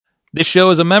This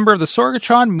show is a member of the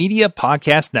Sorgatron Media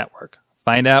Podcast Network.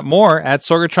 Find out more at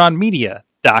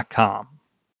sorgatronmedia.com.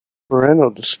 Parental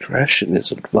discretion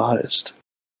is advised.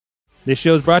 This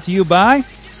show is brought to you by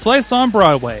Slice on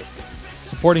Broadway,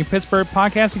 supporting Pittsburgh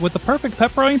podcasting with the perfect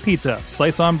pepperoni pizza.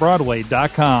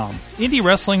 SliceOnBroadway.com.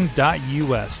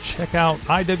 IndieWrestling.us. Check out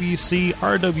IWC,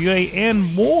 RWA,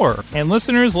 and more. And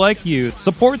listeners like you,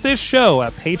 support this show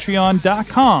at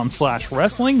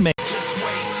Patreon.com/WrestlingMay. Just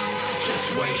wait,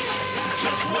 just wait,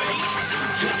 just wait,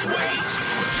 just wait,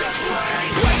 just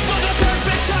wait. Wait for the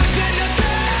perfect time, then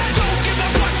attack. Don't give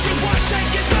up what you want,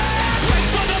 take it back. Wait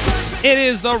for the perfect. It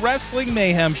is the Wrestling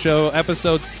Mayhem Show,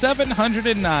 episode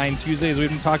 709. Tuesdays, we've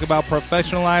been talking about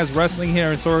professionalized wrestling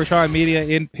here in Sorgatron Media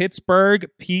in Pittsburgh,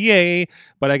 PA.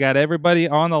 But I got everybody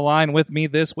on the line with me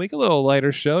this week. A little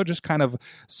lighter show, just kind of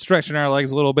stretching our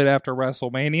legs a little bit after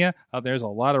WrestleMania. There's a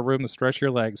lot of room to stretch your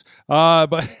legs.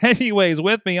 But anyways,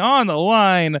 with me on the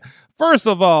line, first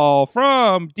of all,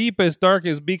 from deepest,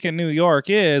 darkest Beacon, New York,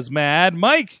 is Mad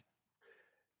Mike.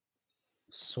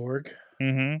 Sorg,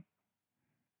 Mm-hmm.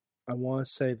 I want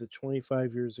to say that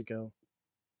 25 years ago,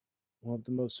 one of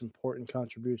the most important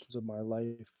contributions of my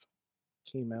life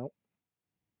came out.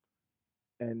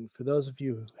 And for those of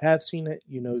you who have seen it,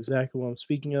 you know exactly what I'm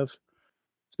speaking of. For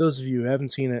those of you who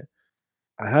haven't seen it,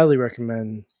 I highly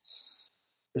recommend,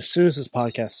 as soon as this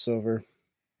podcast is over,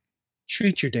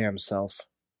 treat your damn self.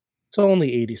 It's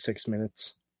only 86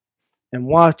 minutes. And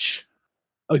watch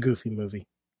a Goofy movie.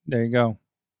 There you go.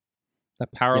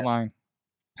 That power Yeah. line.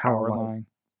 Power line.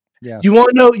 Yeah. You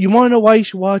want to know why you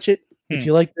should watch it? If Hmm.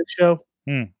 you like this show,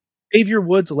 Hmm. Xavier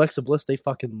Woods, Alexa Bliss, they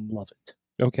fucking love it.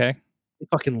 Okay. They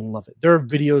fucking love it. There are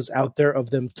videos out there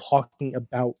of them talking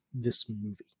about this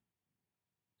movie.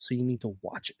 So you need to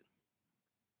watch it.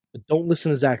 But don't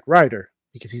listen to Zack Ryder,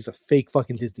 because he's a fake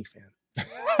fucking Disney fan.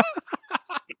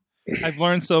 I've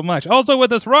learned so much. Also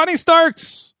with us, Ronnie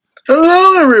Starks.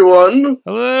 Hello, everyone.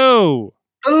 Hello.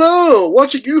 Hello.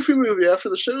 Watch a Goofy movie after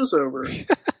the show's over. I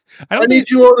I don't need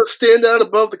think you all to stand out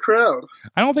above the crowd.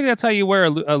 that's how you wear a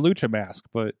lucha mask,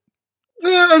 but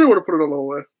Yeah, I didn't want to put it on the whole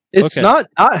way. It's Okay. not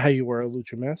how you wear a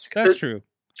lucha mask. that's true.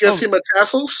 You guys see my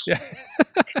tassels? Yeah.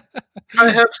 I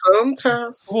have some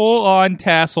tassels. Full on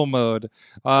tassel mode.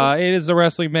 It is the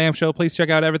Wrestling Mayhem Show. Please check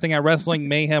out everything at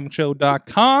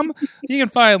WrestlingMayhemShow.com. You can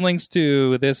find links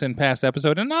to this and past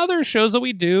episode and other shows that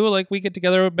we do. Like we get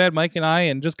together with Mad Mike and I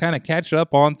and just kind of catch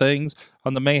up on things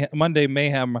on the Monday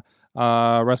Mayhem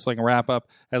wrestling wrap up,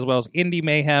 as well as Indie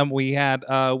Mayhem. We had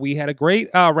a great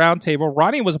round table.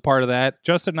 Ronnie was a part of that.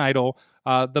 Justin Idol.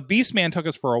 The Beast Man took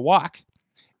us for a walk.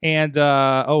 And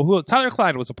Tyler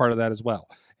Klein was a part of that as well.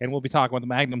 And we'll be talking with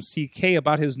Magnum CK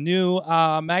about his new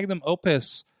Magnum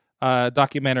Opus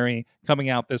documentary coming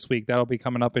out this week. That'll be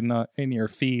coming up in your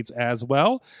feeds as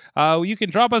well. You can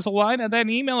drop us a line at that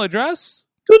email address.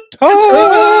 Good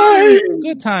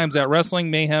times at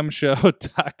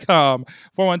WrestlingMayhemShow.com.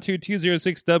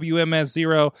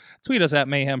 412-206-WMS0. Tweet us at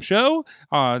Mayhem Show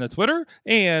on Twitter.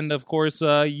 And, of course,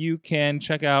 you can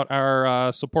check out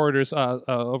our supporters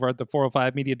over at the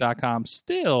 405media.com.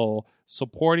 Still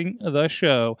supporting the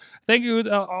show. Thank you.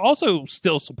 Also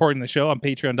still supporting the show on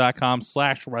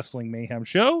patreon.com/Wrestling Mayhem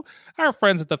Show. Our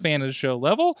friends at the fan of the show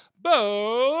level,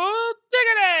 Bo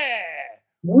Diggity!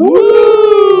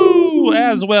 Woo!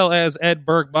 As well as Ed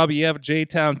Burke, Bobby F,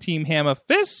 J-Town, Team Hammer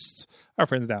Fists, our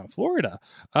friends down in Florida.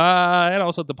 And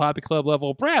also at the Poppy Club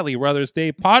level, Bradley Ruthers,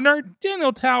 Dave Podner,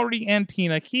 Daniel Towery, and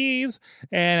Tina Keys.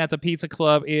 And at the Pizza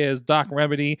Club is Doc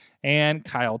Remedy and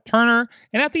Kyle Turner.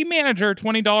 And at the manager,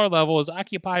 $20 level is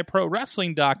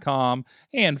OccupyProWrestling.com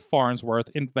and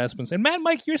Farnsworth Investments. And Mad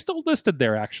Mike, you're still listed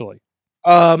there, actually.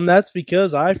 That's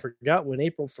because I forgot when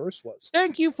April 1st was.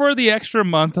 Thank you for the extra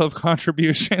month of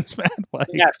contributions, Mad Mike.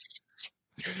 Yes.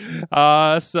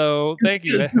 So thank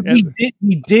you.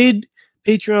 We did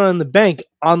Patreon in the bank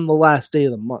on the last day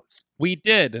of the month. We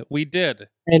did.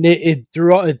 And it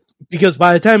threw out, because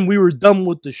by the time we were done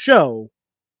with the show,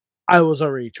 I was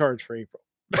already charged for April.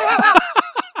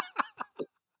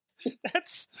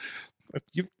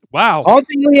 Wow.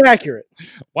 Hauntingly accurate.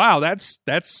 Wow, that's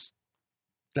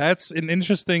an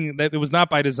interesting. That it was not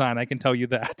by design. I can tell you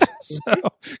that.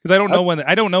 Because I don't know when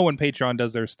Patreon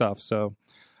does their stuff. So,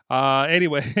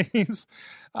 anyways,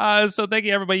 So thank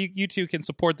you, everybody. You too can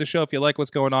support the show if you like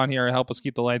what's going on here and help us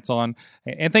keep the lights on.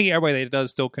 And thank you, everybody that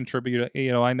does still contribute.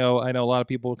 I know a lot of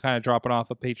people kind of dropping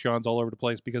off of Patreons all over the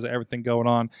place because of everything going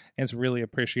on, and it's really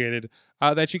appreciated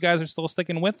that you guys are still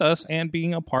sticking with us and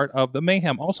being a part of the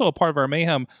Mayhem. Also a part of our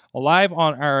Mayhem live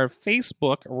on our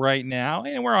Facebook right now,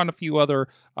 and we're on a few other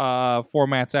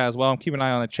formats as well. I'm keeping an eye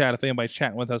on the chat if anybody's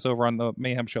chatting with us over on the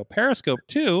Mayhem Show Periscope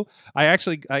too. I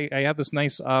have this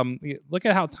nice look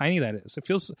at how tiny that is.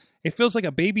 It feels like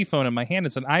a baby phone in my hand.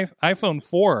 It's an iPhone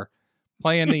 4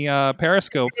 playing the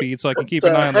Periscope feed, so I can keep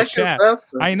an eye on the chat.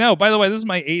 I know. By the way, this is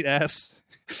my 8S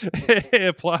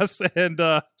Plus, and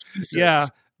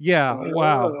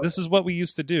wow, this is what we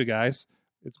used to do, guys.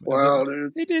 Wow,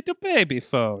 dude. They did the baby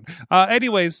phone.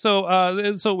 Anyways, so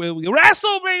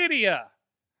WrestleMania.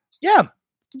 Yeah.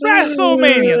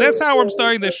 WrestleMania. That's how I'm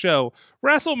starting this show.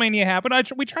 WrestleMania happened.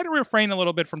 We tried to refrain a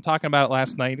little bit from talking about it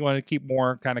last night. We wanted to keep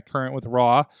more kind of current with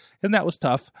Raw, and that was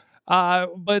tough.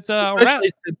 But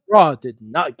Raw did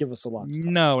not give us a lot of stuff.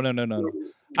 No.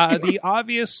 The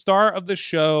obvious star of the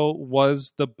show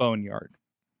was the Boneyard.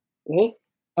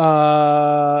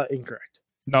 Incorrect.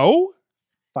 No?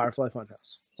 Firefly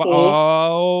Funhouse.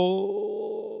 Oh.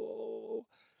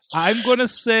 I'm going to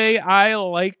say I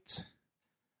liked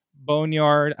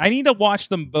Boneyard. I need to watch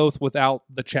them both without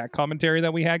the chat commentary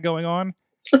that we had going on.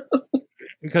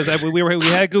 Because we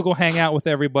had Google Hangout with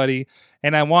everybody,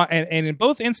 and and in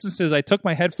both instances I took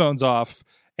my headphones off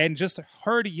and just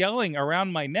heard yelling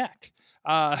around my neck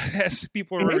as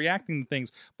people were reacting to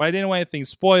things. But I didn't want anything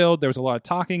spoiled. There was a lot of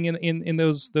talking in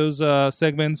those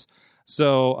segments,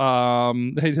 so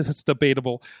it's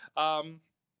debatable.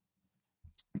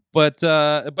 But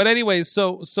anyways,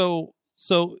 so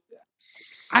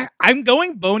I'm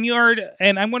going Boneyard,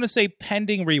 and I'm going to say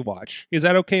pending rewatch. Is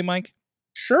that okay, Mike?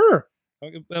 Sure.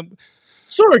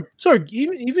 Sorry.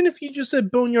 Even if you just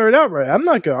said Boneyard outright, I'm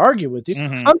not going to argue with you.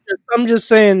 Mm-hmm. I'm just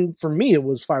saying, for me, it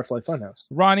was Firefly Funhouse.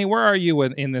 Ronnie, where are you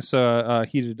in this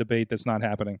heated debate that's not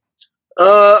happening?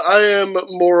 I am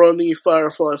more on the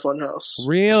Firefly Funhouse.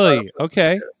 Really?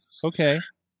 Okay.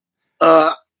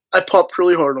 I popped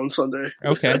really hard on Sunday.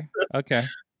 Okay.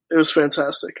 It was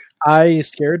fantastic. I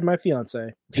scared my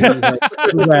fiance. He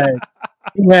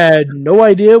had no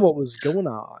idea what was going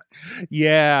on.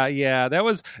 Yeah. That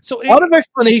was so. A lot of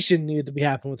explanation needed to be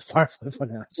happening with Firefly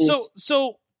Funhouse.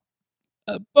 So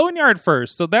Boneyard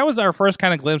first. So that was our first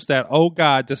kind of glimpse that, oh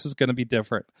God, this is going to be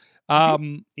different.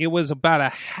 It was about a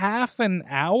half an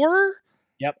hour.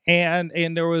 Yep. And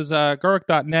there was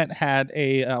Guruk.net had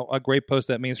a great post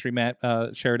that Mainstream Matt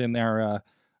shared in our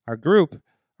group,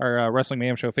 our Wrestling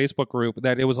Mayhem Show Facebook group,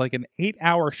 that it was like an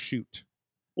 8-hour shoot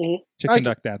to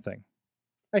conduct that thing.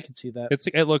 I can see that.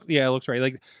 It looks right.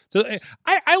 Like, so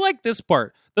I like this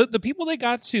part. The people they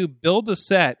got to build the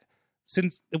set,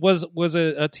 since it was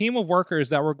a team of workers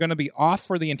that were going to be off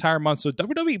for the entire month. So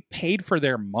WWE paid for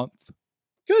their month.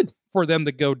 Good for them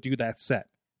to go do that set.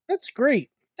 That's great.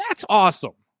 That's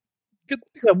awesome. Good.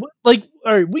 Yeah, like,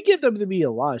 all right, we give WWE a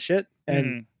lot of shit,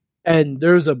 and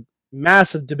there's a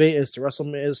massive debate as to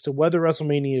whether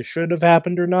WrestleMania should have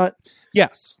happened or not.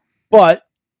 Yes, but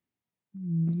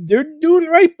they're doing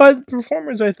right by the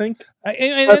performers, I think. The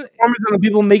performers and the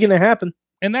people making it happen.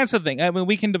 And that's the thing. I mean,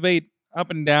 we can debate up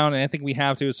and down, and I think we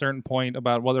have to a certain point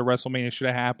about whether WrestleMania should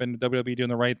have happened. WWE doing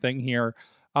the right thing here.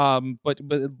 But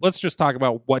let's just talk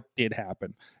about what did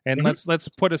happen, and let's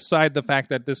put aside the fact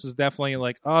that this is definitely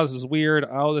like, oh, this is weird.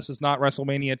 Oh, this is not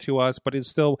WrestleMania to us, but it's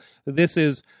still this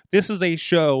is a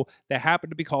show that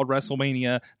happened to be called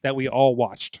WrestleMania that we all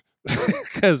watched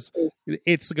because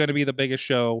it's going to be the biggest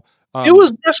show. It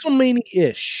was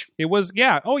WrestleMania-ish. It was,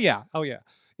 yeah. Oh yeah.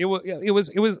 It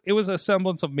was a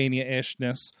semblance of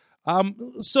Mania-ishness.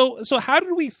 So how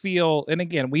did we feel? And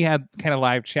again, we had kind of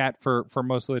live chat for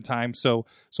most of the time, so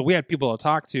we had people to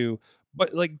talk to.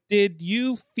 But like, did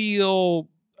you feel,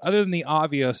 other than the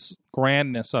obvious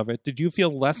grandness of it, did you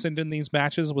feel lessened in these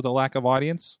matches with a lack of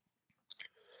audience?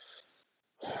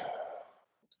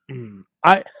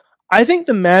 I think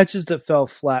the matches that fell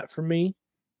flat for me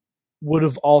would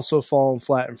have also fallen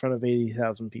flat in front of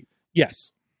 80,000 people.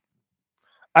 Yes.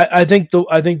 I think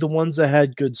the ones that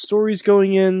had good stories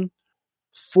going in,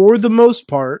 for the most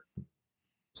part,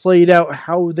 played out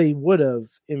how they would have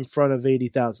in front of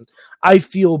 80,000. I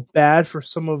feel bad for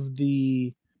some of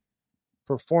the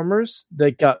performers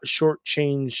that got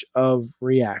shortchanged of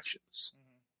reactions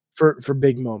for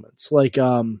big moments. Like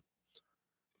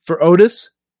for Otis,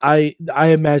 I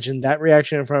imagine that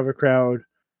reaction in front of a crowd,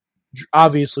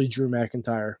 obviously Drew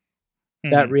McIntyre,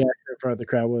 that reaction in front of the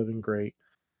crowd would have been great.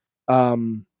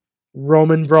 Roman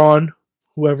Braun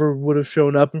whoever would have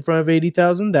shown up in front of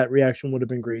 80,000, that reaction would have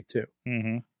been great too.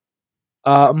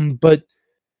 Mm-hmm. But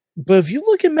if you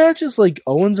look at matches like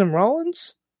Owens and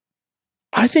Rollins,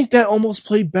 I think that almost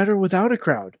played better without a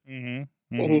crowd.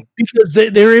 Mm-hmm. Mm-hmm. Because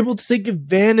they're able to take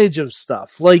advantage of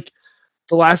stuff. Like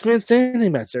the Last Man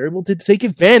Standing match, they're able to take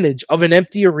advantage of an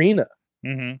empty arena.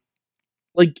 Mm-hmm.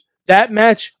 Like that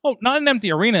match. Oh, not an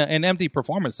empty arena, an empty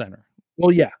performance center.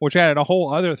 Well, yeah. Which added a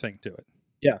whole other thing to it.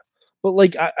 Yeah. But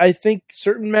like I think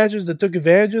certain matches that took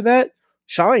advantage of that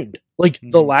shined. Like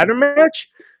the ladder match,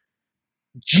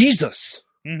 Jesus.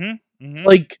 Mm-hmm. Mm-hmm.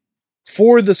 Like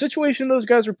for the situation those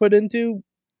guys were put into,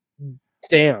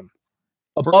 damn.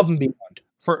 Above and beyond.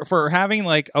 For having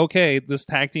like, okay, this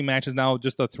tag team match is now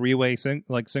just a three-way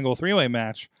single three-way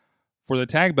match for the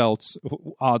tag belts,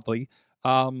 oddly.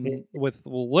 With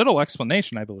little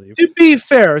explanation, I believe. To be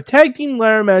fair, tag team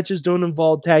ladder matches don't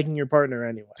involve tagging your partner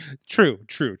anyway. True.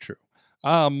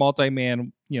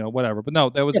 Multi-man, whatever. But no,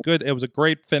 that was good. It was a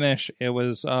great finish. It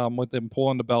was with them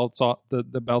pulling the belts off the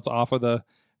belts off of the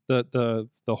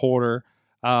holder.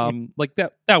 Like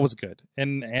that was good.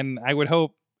 And I would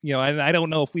hope, and I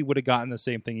don't know if we would have gotten the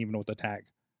same thing even with the tag.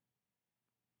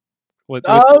 With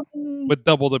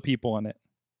double the people in it.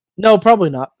 No, probably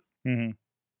not. Mm-hmm.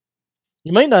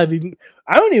 You might not have even.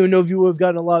 I don't even know if you would have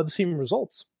gotten a lot of the same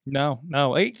results. No.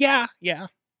 Yeah.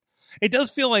 It does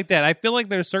feel like that. I feel like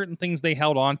there's certain things they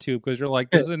held on to because you're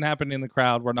like, this isn't happening in the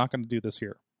crowd. We're not going to do this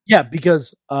here. Yeah,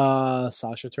 because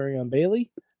Sasha turning on Bayley,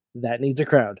 that needs a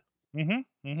crowd.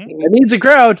 Mm-hmm. Mm-hmm. It needs a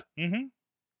crowd. Mm-hmm.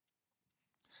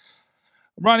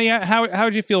 Ronnie, how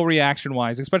did you feel reaction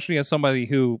wise, especially as somebody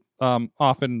who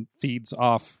often feeds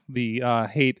off the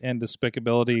hate and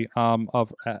despicability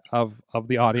of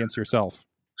the audience yourself?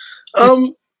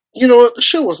 The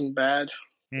show wasn't bad.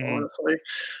 Honestly,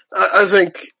 I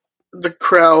think the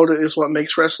crowd is what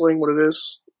makes wrestling what it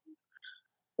is.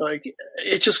 Like,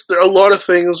 it just, there are a lot of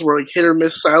things where like hit or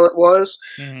miss silent wise,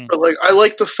 but like I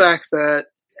like the fact that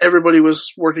everybody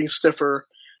was working stiffer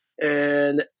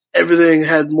and everything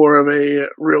had more of a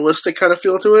realistic kind of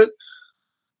feel to it.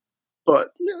 But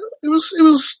it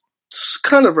was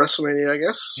kind of WrestleMania, I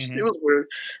guess. It was weird.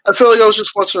 I felt like I was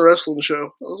just watching a wrestling show. I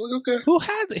was like,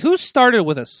 okay. Who started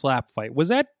with a slap fight? Was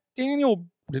that Daniel?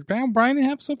 Did Daniel Bryan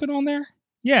have something on there?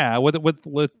 Yeah,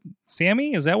 with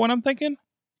Sammy. Is that what I'm thinking?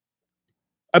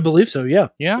 I believe so. Yeah.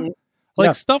 Yeah.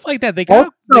 Like stuff like that. They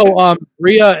got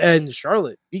Rhea and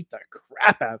Charlotte beat the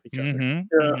crap out of each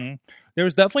other. There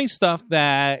was definitely stuff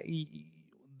that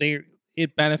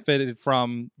it benefited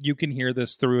from. You can hear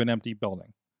this through an empty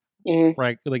building,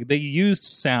 right? Like they used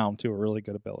sound to a really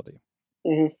good ability.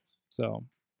 So,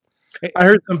 I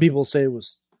heard some people say it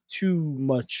was too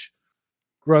much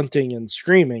grunting and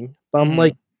screaming, but I'm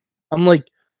like,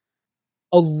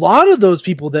 a lot of those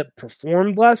people that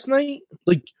performed last night,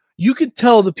 like you could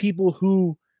tell the people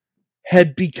who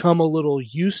had become a little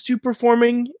used to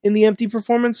performing in the empty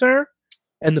performance center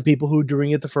and the people who were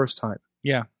doing it the first time.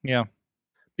 Yeah.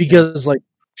 Because like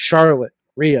Charlotte,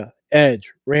 Rhea,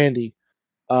 Edge, Randy,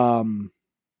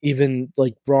 even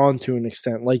like Braun to an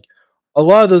extent, like a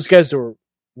lot of those guys that were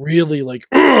really like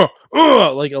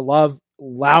like a lot of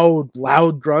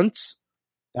loud grunts.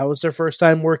 That was their first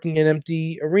time working in an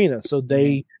empty arena, so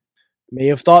they may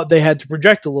have thought they had to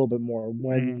project a little bit more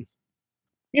when,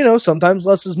 sometimes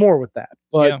less is more with that.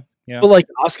 But but like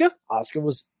Asuka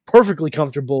was perfectly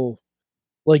comfortable,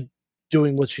 like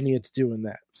doing what she needed to do in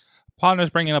that. Partners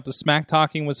bringing up the smack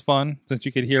talking was fun since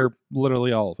you could hear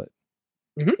literally all of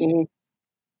it.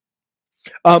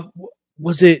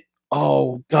 Was it?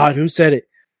 Oh God, who said it?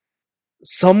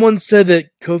 Someone said that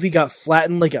Kofi got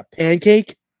flattened like a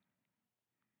pancake.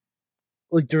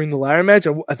 Like during the ladder match,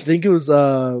 I think it was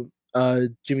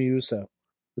Jimmy Uso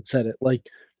that said it. Like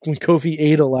when Kofi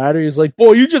ate a ladder, he was like,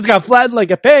 "Boy, you just got flattened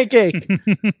like a pancake."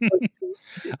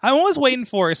 I was waiting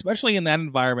for, especially in that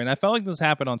environment. I felt like this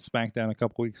happened on SmackDown a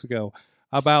couple weeks ago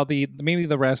about maybe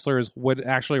the wrestlers would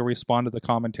actually respond to the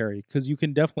commentary because you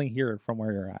can definitely hear it from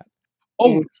where you're at.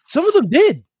 Oh, some of them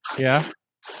did. Yeah,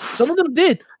 some of them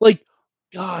did. Like,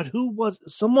 God, who was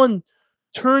someone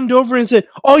turned over and said,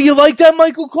 "Oh, you like that,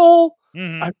 Michael Cole?"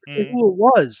 I forget who it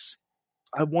was.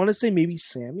 I want to say maybe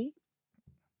Sammy.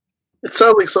 It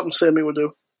sounds like something Sammy would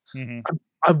do.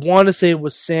 I want to say it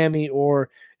was Sammy, or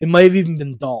it might have even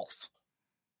been Dolph.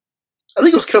 I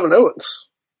think it was Kevin Owens.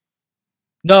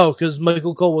 No, because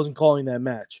Michael Cole wasn't calling that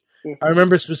match. I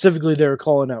remember specifically they were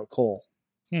calling out Cole.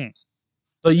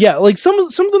 But yeah, like some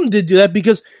of them did do that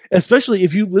because, especially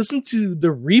if you listen to the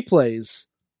replays,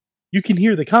 you can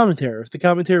hear the commentary. If the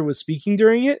commentary was speaking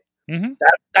during it, Mm-hmm.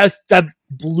 That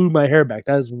blew my hair back.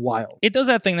 That is wild. It does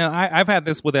that thing now. I've had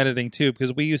this with editing too,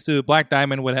 because we used to, Black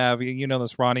Diamond would have, you know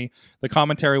this, Ronnie, the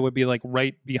commentary would be like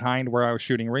right behind where I was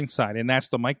shooting ringside, and that's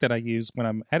the mic that I use when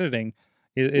I'm editing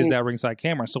is that ringside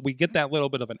camera. So we get that little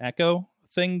bit of an echo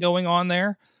thing going on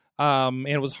there. And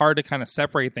it was hard to kind of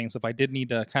separate things if I did need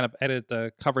to kind of edit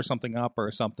to cover something up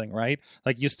or something, right?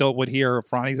 Like you still would hear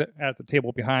if Ronnie's at the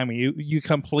table behind me, you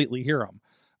completely hear him.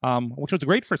 Which was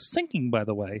great for syncing, by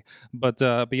the way. But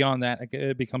beyond that,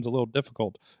 it becomes a little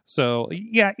difficult. So,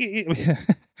 yeah,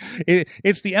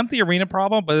 it's the empty arena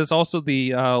problem, but it's also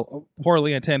the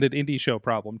poorly attended indie show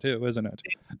problem too, isn't it?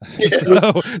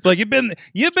 So it's like you've been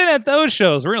at those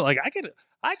shows where like I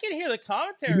can hear the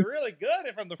commentary really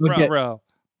good from the front row.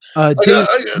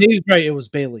 Dave's right. It was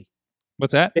Bailey.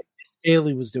 What's that?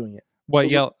 Bailey was doing it.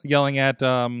 What, yelling at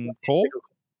Cole?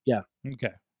 Yeah. Okay.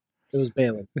 It was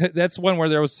Bailey. That's one where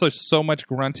there was so much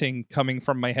grunting coming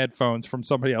from my headphones from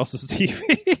somebody else's TV.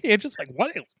 It's just like,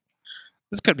 what?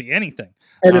 This could be anything.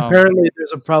 And apparently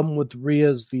there's a problem with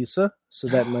Rhea's visa, so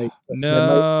that might...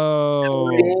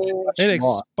 it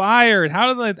expired.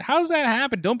 How does that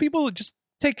happen? Don't people just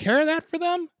take care of that for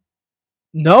them?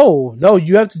 No,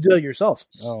 you have to do it yourself.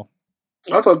 Oh.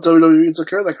 I thought WWE took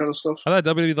care of that kind of stuff. I thought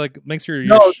WWE like makes sure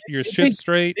your shit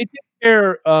straight. They take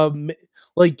care of,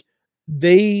 like...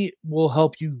 They will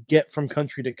help you get from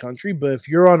country to country, but if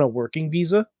you're on a working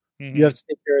visa, you have to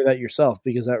take care of that yourself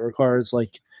because that requires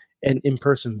like an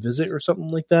in-person visit or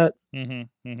something like that. And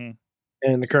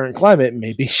in the current climate,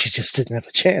 maybe she just didn't have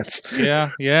a chance.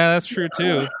 Yeah, that's true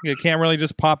too. You can't really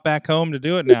just pop back home to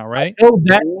do it now, right? No,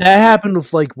 that happened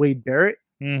with like Wade Barrett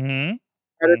at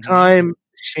a time.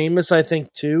 Sheamus, I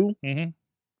think too.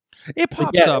 It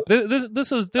pops up.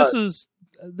 This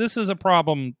is a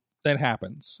problem that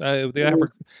happens.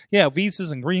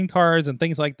 Visas and green cards and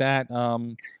things like that.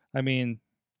 I mean,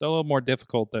 they're a little more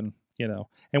difficult than,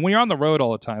 and when you're on the road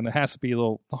all the time, it has to be a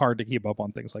little hard to keep up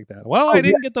on things like that. Well, I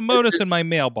didn't get the modus in my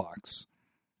mailbox.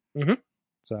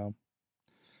 So,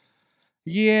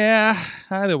 yeah,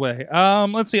 either way.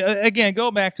 Let's see. Again,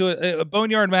 go back to it.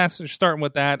 Boneyard Master, starting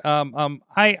with that.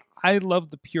 I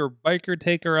love the pure biker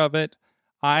taker of it.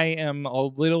 I am a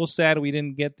little sad we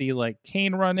didn't get the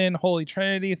Kane run in Holy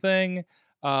Trinity thing.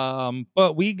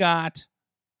 But we got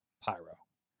Pyro.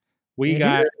 We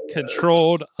got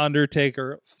controlled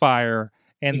Undertaker fire,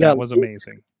 and that was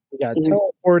amazing. We got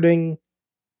teleporting.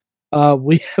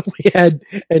 We had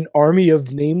an army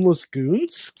of nameless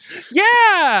goons.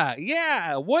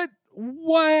 Yeah. What?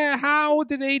 How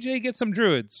did AJ get some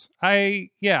druids?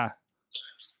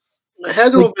 It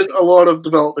had to have been a lot of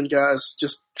development guys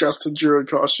just dressed in druid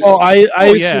costumes. Oh, I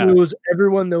assume it was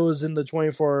everyone that was in the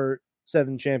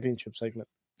 24/7 championship segment.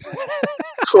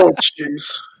 Oh,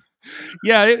 jeez.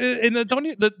 Yeah, in the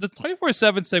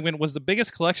 24/7 segment was the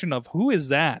biggest collection of who is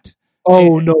that?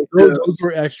 Oh, no, those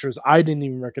were extras. I didn't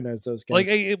even recognize those guys.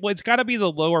 It's got to be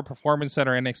the lower performance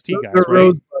center NXT guys,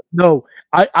 right? No,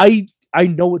 I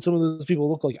know what some of those people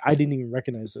look like. I didn't even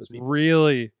recognize those people.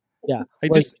 Really? Yeah,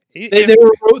 they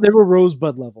were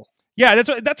Rosebud level. Yeah, that's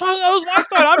what my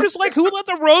thought. I'm just like, who let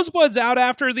the Rosebuds out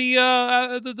after the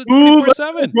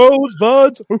 24/7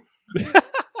 Rosebuds?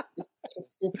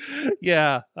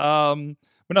 Yeah, but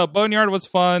no, Boneyard was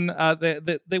fun.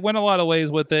 They went a lot of ways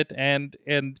with it, and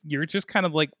you're just kind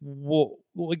of like, whoa.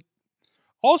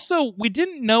 Also, we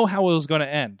didn't know how it was going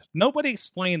to end. Nobody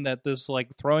explained that this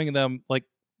throwing them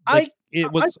I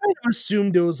kind of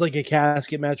assumed it was like a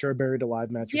casket match or a buried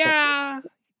alive match. Yeah.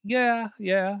 I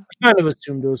kind of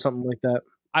assumed it was something like that.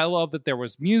 I love that there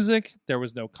was music. There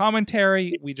was no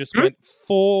commentary. We just went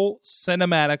full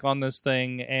cinematic on this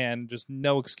thing and just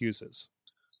no excuses.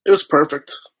 It was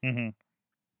perfect.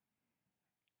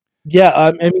 Yeah,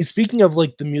 I mean, speaking of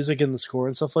the music and the score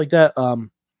and stuff like that,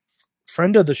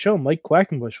 friend of the show, Mike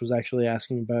Quackenbush, was actually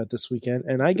asking about it this weekend,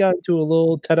 and I got into a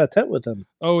little tete-a-tete with him.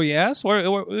 Oh, yes?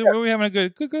 We're having a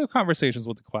good conversations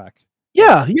with the Quack.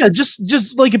 Yeah, just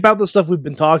about the stuff we've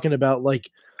been talking about,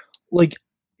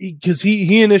 because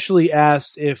he initially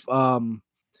asked if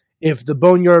the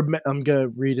Boneyard, I'm gonna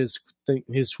read his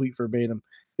tweet verbatim.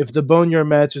 If the Boneyard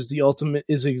match is an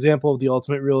example of the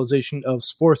ultimate realization of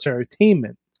sports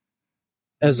entertainment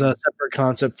as a separate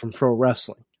concept from pro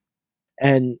wrestling,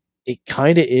 and it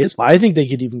kind of is, but I think they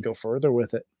could even go further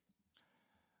with it.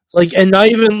 And not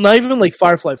even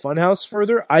Firefly Funhouse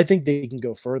further. I think they can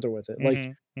go further with it.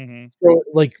 So,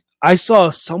 I saw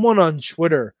someone on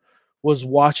Twitter was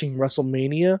watching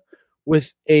WrestleMania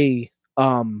with a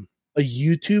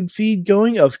YouTube feed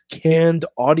going of canned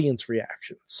audience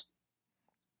reactions,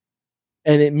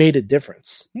 and it made a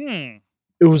difference. It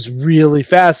was really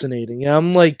fascinating. And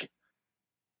I'm like,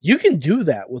 you can do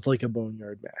that with like a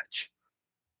Boneyard match.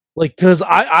 Like, because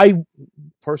I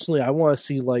personally, I want to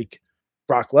see like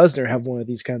Brock Lesnar have one of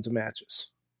these kinds of matches,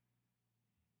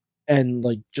 and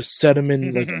like just set him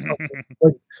in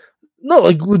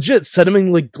like legit set him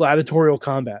in like gladiatorial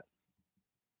combat,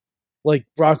 like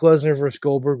Brock Lesnar versus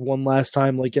Goldberg one last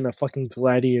time, like in a fucking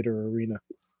gladiator arena,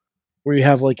 where you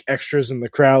have like extras in the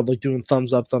crowd like doing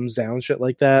thumbs up, thumbs down, shit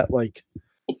like that. Like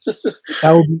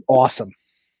that would be awesome.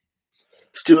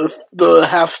 Let's do the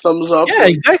half thumbs up. Yeah,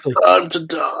 exactly. Time to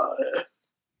die.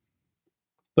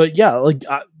 But yeah, like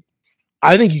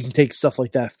I think you can take stuff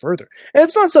like that further, and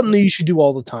it's not something that you should do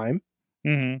all the time.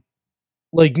 Mm-hmm.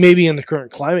 Like maybe in the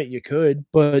current climate you could,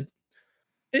 but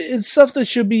it's stuff that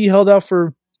should be held out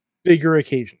for bigger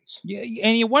occasions. Yeah,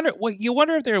 and you wonder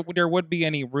if there would be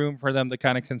any room for them to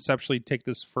kind of conceptually take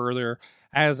this further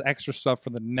as extra stuff for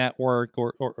the network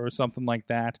or something like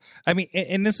that. I mean,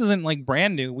 and this isn't like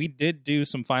brand new. We did do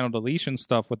some final deletion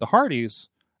stuff with the Hardys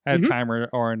at a time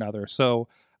or another. So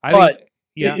I think,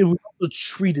 yeah, it was also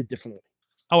treated differently.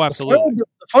 Oh, absolutely.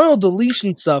 The final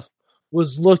deletion stuff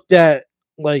was looked at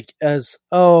like as,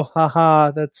 oh,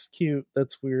 haha, that's cute,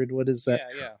 that's weird, what is that?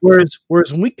 Yeah. Whereas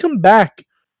when we come back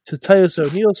to Titus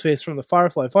O'Neil's face from the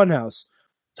Firefly Funhouse,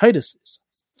 Titus is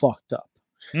fucked up.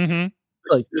 Mm-hmm.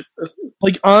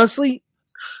 Like honestly,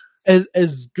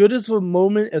 as good as a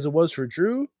moment as it was for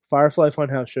Drew, Firefly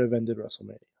Funhouse should have ended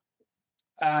WrestleMania.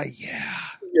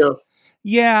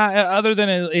 Yeah. Other than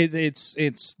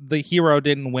it's the hero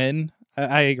didn't win.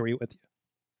 I agree with you.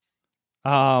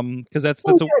 Because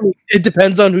it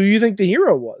depends on who you think the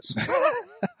hero was.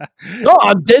 No,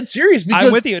 I'm dead serious. Because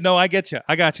I'm with you. No, I get you.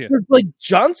 I got you. Like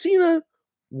John Cena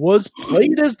was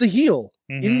played as the heel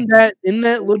in that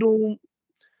little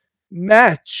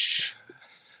match.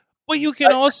 But you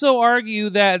can also argue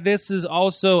that this is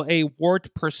also a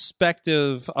warped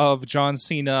perspective of John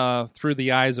Cena through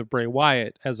the eyes of Bray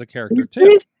Wyatt as a character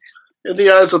too. In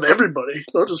the eyes of everybody,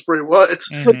 not just Bray Wyatt.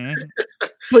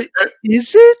 But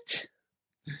is it?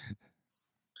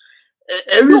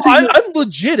 Everything. No, I'm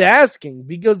legit asking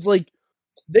because, like,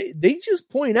 they just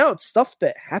point out stuff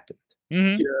that happened.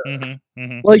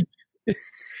 Like,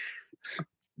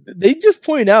 they just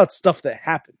point out stuff that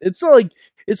happened. It's not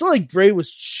like Bray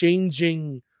was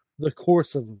changing the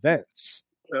course of events.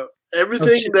 No,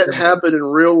 everything that happened in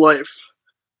real life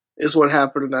is what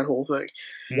happened in that whole thing.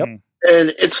 Yep.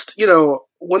 And it's,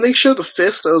 when they show the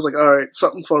fist, I was like, all right,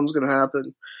 something fun's going to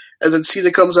happen. And then Cena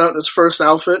comes out in his first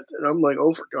outfit, and I'm like,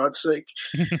 oh, for God's sake.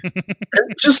 And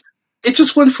it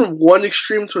just went from one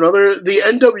extreme to another. The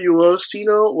NWO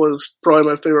Cena was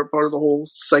probably my favorite part of the whole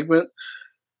segment.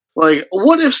 Like,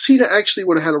 what if Cena actually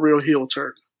would have had a real heel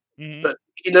turn? But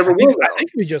he never won. I think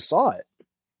we just saw it.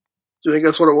 Do you think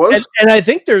that's what it was? And I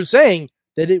think they're saying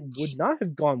that it would not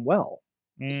have gone well.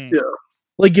 Yeah.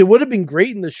 Like, it would have been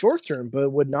great in the short term, but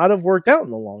it would not have worked out in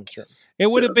the long term. It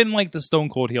would have been like the Stone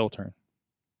Cold heel turn.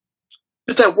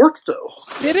 But that worked, though.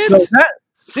 Did it?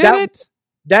 So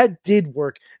that did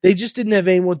work. They just didn't have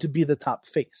anyone to be the top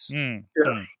face.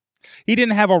 He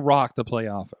didn't have a Rock to play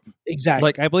off of. Exactly.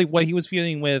 Like, I believe what he was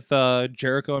feeling with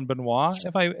Jericho and Benoit,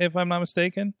 if I'm not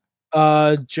mistaken.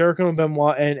 Jericho and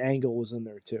Benoit and Angle was in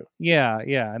there too. Yeah,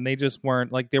 and they just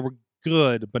weren't, like, they were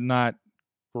good, but not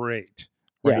great.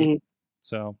 Right? Yeah.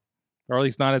 So, or at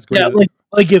least not as great. Yeah,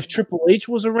 like if Triple H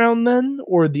was around then,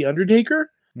 or The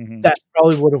Undertaker, that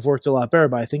probably would have worked a lot better,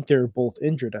 but I think they were both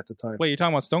injured at the time. Wait, you're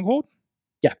talking about Stone Cold?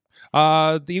 Yeah.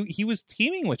 He was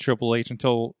teaming with Triple H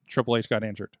until Triple H got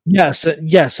injured. Yes,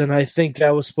 and I think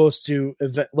that was supposed to,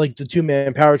 like, the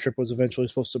two-man power trip was eventually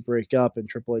supposed to break up, and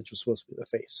Triple H was supposed to be the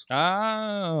face.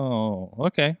 Oh,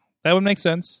 okay. That would make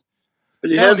sense.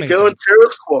 But you had to go in Terror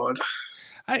Squad.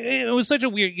 It was such a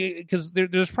weird, because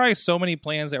there's probably so many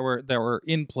plans that were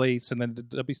in place, and then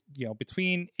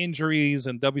between injuries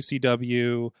and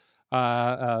WCW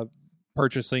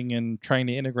purchasing and trying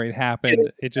to integrate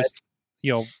happened. It just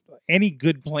any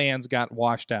good plans got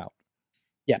washed out.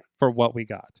 Yeah, for what we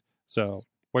got. So,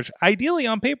 which ideally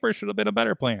on paper should have been a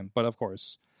better plan, but of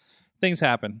course, things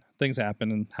happen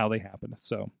and how they happen.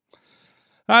 So,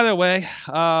 either way,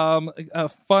 a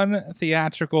fun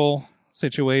theatrical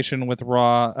situation with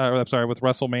Raw. With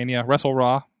WrestleMania, Wrestle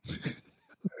Raw.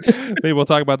 Maybe we'll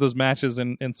talk about those matches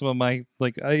and some of my,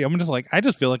 like, I'm just like, I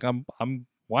just feel like I'm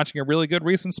watching a really good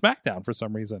recent SmackDown for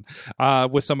some reason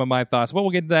with some of my thoughts. But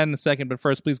we'll get to that in a second. But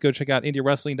first, please go check out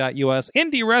IndieWrestling.us,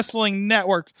 Indie Wrestling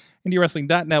Network,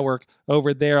 IndieWrestling.network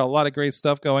over there. A lot of great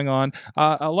stuff going on.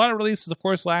 A lot of releases, of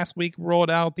course. Last week rolled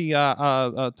out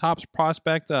the Tops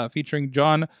Prospect featuring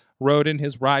John Roden,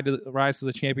 his rise to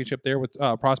the championship there with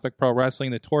Prospect Pro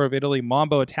Wrestling, the Tour of Italy,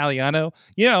 Mambo Italiano.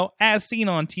 As seen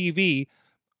on TV.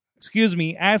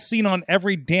 As seen on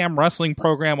every damn wrestling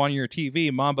program on your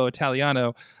TV, Mambo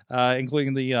Italiano,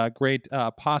 including the great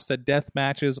Pasta Death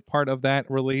matches, part of that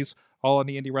release, all on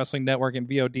the Indie Wrestling Network and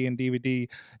VOD and DVD.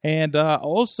 And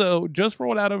also, just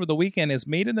rolled out over the weekend is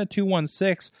Made in the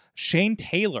 216, Shane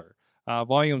Taylor.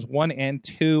 Volumes 1 and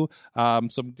 2.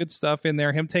 Some good stuff in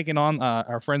there. Him taking on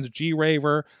our friends G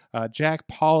Raver, Jack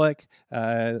Pollock,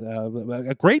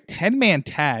 a great 10-man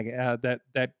tag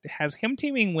that has him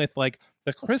teaming with like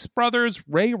the Chris brothers,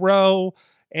 Ray Rowe,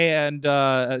 and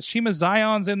Shima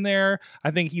Zion's in there.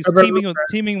 I think he's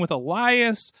teaming with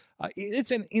Elias. It's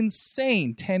an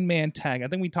insane 10-man tag. I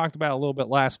think we talked about it a little bit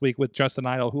last week with Justin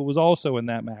Idol, who was also in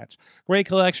that match. Great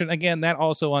collection. Again, that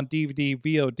also on DVD,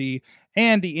 VOD,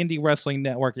 and the Indie Wrestling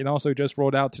Network. It also just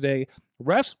rolled out today.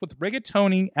 Refs with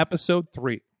Rigatoni, Episode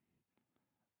 3.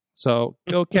 So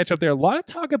go catch up there. A lot of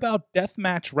talk about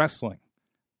deathmatch wrestling,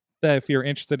 if you're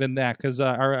interested in that, because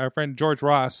our friend George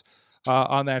Ross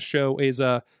on that show is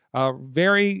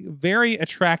very, very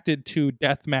attracted to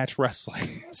deathmatch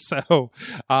wrestling. So,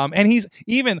 and he's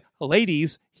even,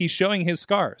 ladies, he's showing his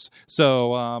scars.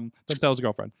 So, don't tell his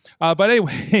girlfriend. But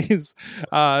anyways,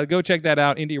 go check that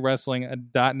out,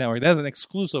 IndieWrestling.network. That's an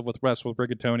exclusive with Refs with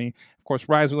Rigatoni. Of course,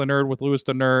 Rise with a Nerd with Lewis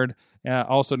the Nerd.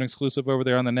 Also an exclusive over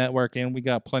there on the network. And we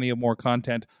got plenty of more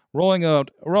content rolling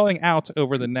out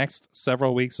over the next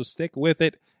several weeks. So stick with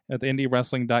it at the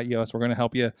IndieWrestling.us. We're going to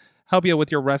help you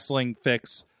with your wrestling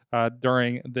fix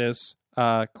during this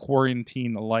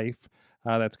quarantine life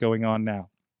that's going on now.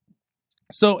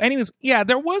 So anyways, yeah,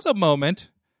 there was a moment,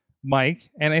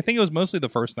 Mike, and I think it was mostly the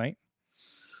first night,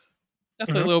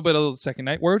 definitely a little bit of the second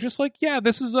night, where we're just like, yeah,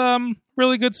 this is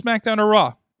really good SmackDown or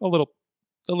Raw. A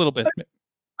little bit.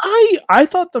 I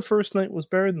thought the first night was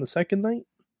better than the second night.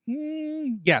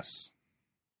 Yes.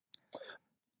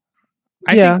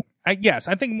 I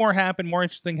think more happened, more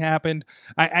interesting happened.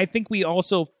 I think we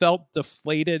also felt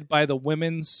deflated by the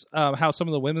women's, how some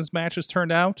of the women's matches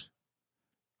turned out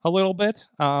a little bit.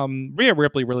 Rhea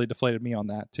Ripley really deflated me on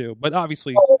that too, but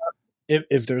obviously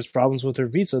if there's problems with her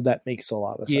visa, that makes a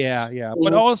lot of sense. Yeah.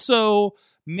 But also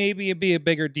maybe it'd be a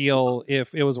bigger deal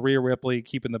if it was Rhea Ripley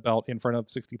keeping the belt in front of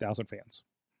 60,000 fans.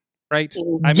 Right?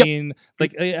 I mean,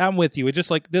 like, I'm with you. It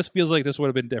just like, this feels like this would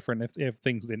have been different if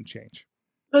things didn't change.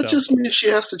 That just means she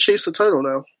has to chase the title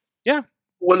now. Yeah.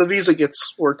 When the visa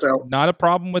gets worked out. Not a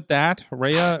problem with that.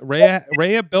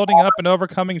 Rhea building up and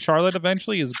overcoming Charlotte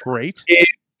eventually is great.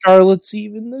 Charlotte's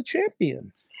even the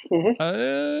champion. Well,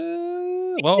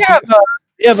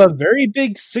 you have a very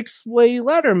big 6-way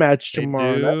ladder match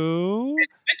tomorrow.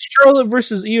 It's Charlotte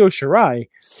versus Io Shirai.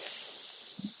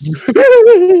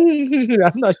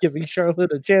 I'm not giving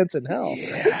Charlotte a chance in hell.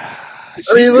 Yeah.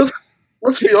 I mean,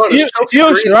 let's be honest.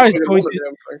 Io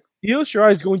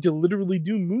Shirai is going to literally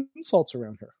do moonsaults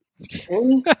around her.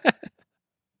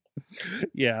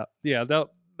 Yeah,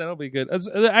 that'll be good.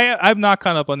 I'm not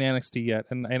caught up on the NXT yet,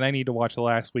 and I need to watch the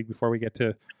last week before we get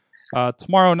to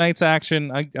tomorrow night's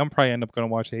action. I'm probably end up going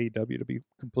to watch AEW, to be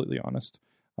completely honest.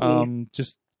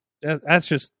 That's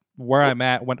just where I'm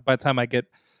at. By the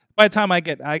time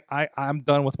I'm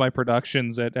done with my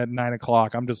productions at 9:00.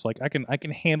 I'm just like, I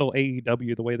can handle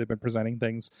AEW the way they've been presenting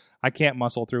things. I can't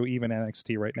muscle through even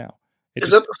NXT right now.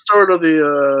 Is that the start of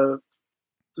the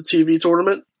TV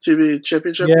tournament, TV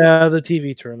championship? Yeah, the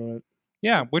TV tournament.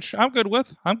 Yeah, which I'm good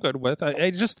with.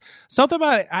 I just something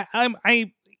about it.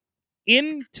 I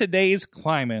in today's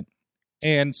climate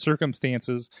and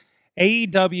circumstances,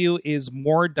 AEW is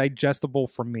more digestible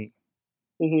for me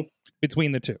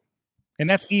between the two. And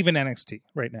that's even NXT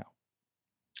right now.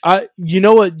 You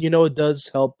know what does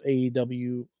help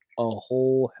AEW a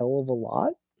whole hell of a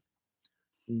lot?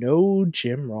 No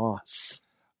Jim Ross.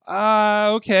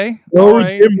 Okay. No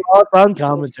Jim Ross on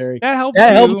commentary. That helps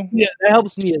you. That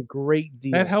helps me a great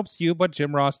deal. That helps you, but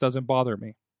Jim Ross doesn't bother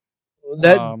me.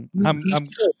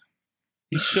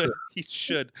 He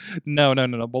should. No.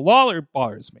 But Lawler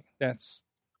bothers me.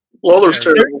 Lawler's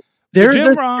terrible. They're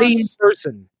the same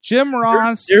person. Jim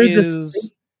Ross is the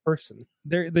same person.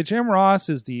 The Jim Ross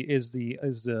is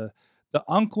the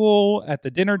uncle at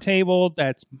the dinner table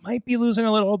that might be losing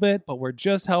a little bit, but we're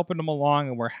just helping him along,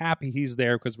 and we're happy he's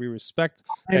there because we respect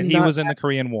that he was in the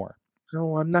Korean War.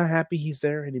 No, I'm not happy he's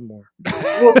there anymore.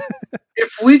 Well,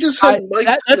 if we just had Mike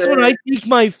That's today, when I take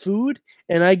my food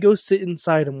and I go sit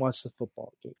inside and watch the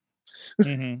football game.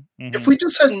 if we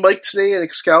just had Mike today and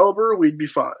Excalibur, we'd be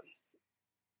fine.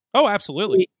 Oh,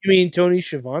 absolutely. You mean Tony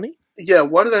Schiavone? Yeah,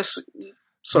 why did I say...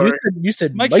 Sorry. You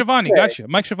said Mike Schiavone, gotcha.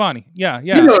 Mike Schiavone. Yeah.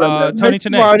 You know what I meant. Tony Mike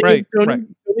Tenay, Schiavone,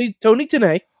 right. Tony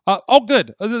Tenay. All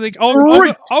good.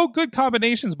 All good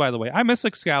combinations, by the way. I miss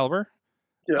Excalibur.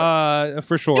 Yeah.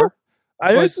 For sure.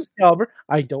 I miss Excalibur.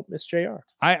 I don't miss JR.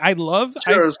 I love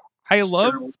JR's I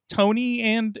love terrible. Tony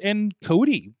and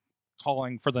Cody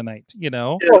calling for the night, you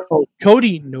know? Yeah. Oh,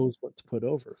 Cody knows what to put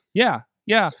over. Yeah.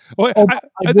 Well, Oh,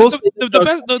 I will say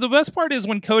the best part is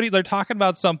when Cody, they're talking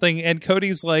about something and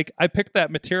Cody's like, I picked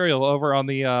that material over on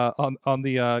the on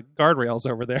the guardrails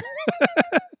over there.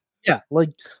 Yeah,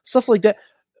 like stuff like that.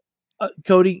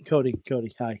 Cody,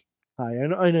 hi.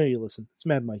 I know you listen. It's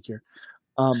Mad Mike here.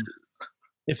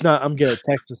 If not, I'm gonna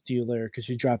text this to you later because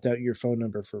you dropped out your phone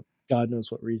number for God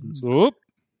knows what reasons. Whoop.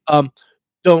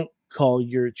 Don't call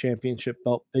your championship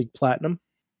belt Big Platinum.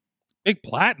 Big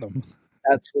Platinum.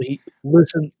 That's what he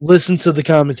listen to the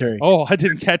commentary. Oh, I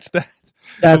didn't catch that.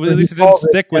 That's At what least he it didn't calls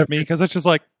stick with me because it's just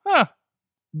like,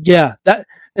 Yeah,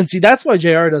 that's why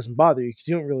JR doesn't bother you because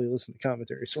you don't really listen to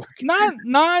commentaries work.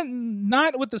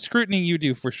 not with the scrutiny you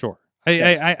do for sure.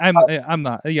 Yes. I'm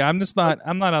not. Yeah, I'm just not.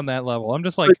 I'm not on that level. I'm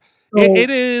just like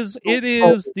it is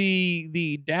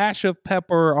the dash of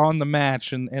pepper on the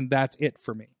match, and that's it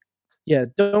for me. Yeah,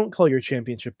 don't call your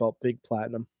championship belt Big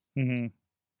Platinum. Mm-hmm.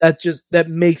 That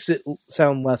makes it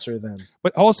sound lesser than.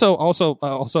 But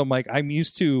also, Mike, I'm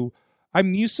used to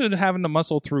having to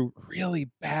muscle through really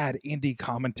bad indie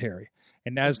commentary,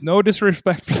 and that is no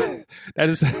disrespect. That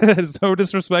is no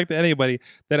disrespect to anybody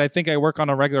that I think I work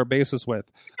on a regular basis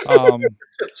with.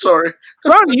 Sorry.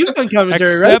 Ronnie, you've done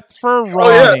commentary, right? Except for Ronnie. Oh,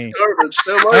 yeah, it's garbage.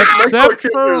 No, Except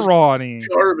for Ronnie.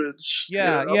 Garbage.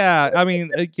 Yeah. I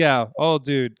mean, yeah. Oh,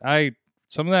 dude,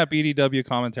 some of that BDW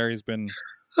commentary has been.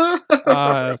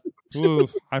 I'm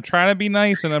trying to be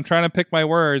nice and I'm trying to pick my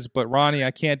words, but Ronnie,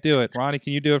 I can't do it. Ronnie,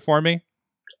 can you do it for me?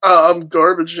 I'm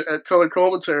garbage at color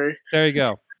commentary. There you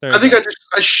go. I think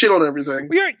I shit on everything.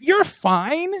 You're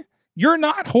fine. You're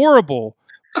not horrible.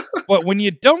 But when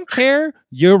you don't care,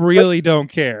 you really don't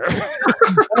care.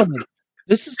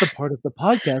 This is the part of the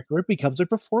podcast where it becomes a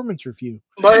performance review.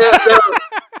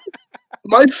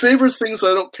 My favorite things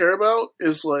I don't care about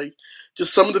is like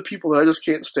just some of the people that I just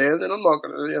can't stand, and I'm not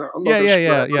gonna,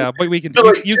 Yeah. But we can.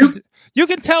 You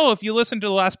can tell if you listen to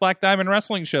the last Black Diamond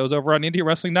Wrestling shows over on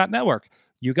IndieWrestling.network.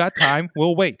 You got time.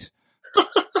 We'll wait.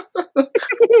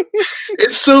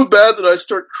 It's so bad that I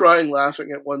start crying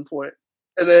laughing at one point,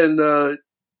 and then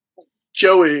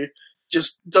Joey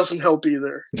just doesn't help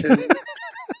either.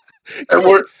 And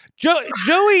we're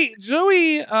Joey.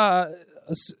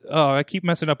 I keep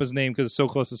messing up his name because it's so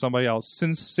close to somebody else.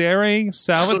 Sincere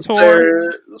Salvatore.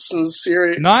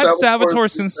 Sincere. Not Salvatore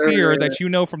Sincere that you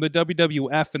know from the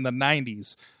WWF in the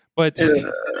 90s, but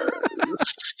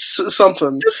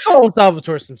something. Just call him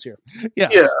Salvatore Sincere.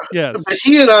 Yes. But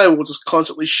he and I will just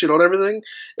constantly shit on everything,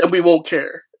 and we won't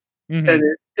care. Mm-hmm. And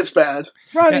it's bad.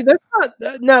 Ronnie, that's not.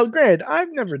 Now, granted,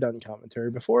 I've never done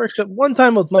commentary before, except one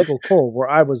time with Michael Cole where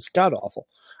I was god awful.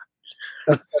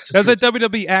 That's a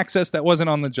WWE Access that wasn't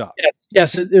on the job.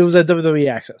 Yes, it was at WWE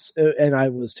Access, and I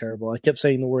was terrible. I kept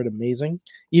saying the word amazing,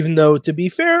 even though, to be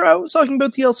fair, I was talking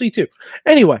about TLC too.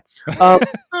 Anyway, shitting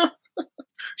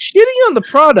on the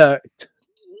product,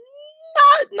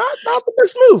 not the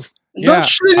best move. Not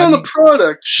shitting on the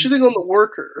product, shitting on the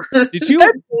worker. Did you?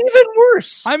 That's even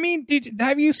worse. I mean,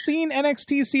 have you seen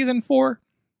NXT season 4?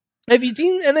 Have you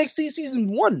seen NXT season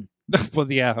 1?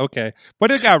 Well, yeah, okay,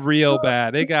 but it got real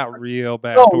bad. It got real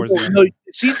bad towards the end. No,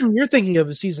 season you're thinking of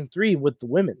is season 3 with the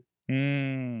women.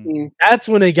 That's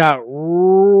when it got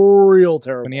real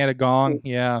terrible. When he had a gong,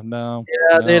 they had a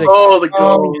the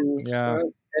gong. Yeah,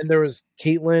 and there was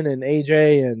Caitlyn and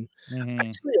AJ, and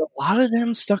actually a lot of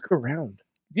them stuck around.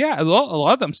 Yeah, a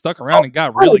lot of them stuck around and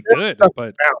got really good,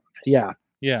 but yeah.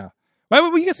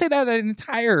 Well, we can say that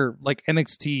entire like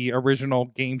NXT original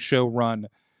game show run.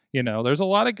 You know, there's a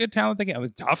lot of good talent. I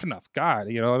mean, Tough Enough, God.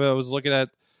 You know, I was looking at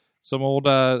some old,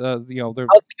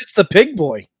 Huskus the Pig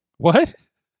Boy. What?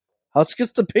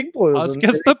 Huskus the Pig Boy.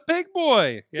 Huskus the Pig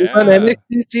Boy. Yeah. On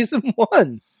NXT season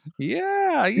 1.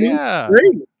 Yeah.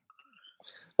 Great.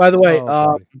 By the way,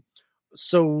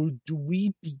 so do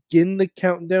we begin the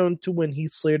countdown to when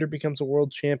Heath Slater becomes a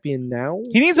world champion now?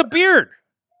 He needs a beard.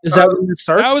 Is that when it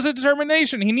starts? That was a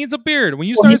determination. He needs a beard. When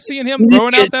you start seeing him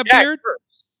growing out that beard. First.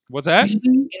 What's that? He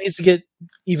needs to get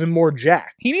even more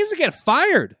jacked. He needs to get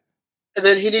fired. and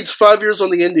then he needs 5 years on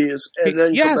the Indies, and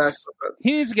then come back. Yes,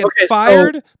 he needs to get Okay, so-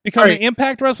 fired, become alright. an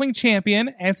Impact Wrestling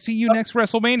champion, and see you next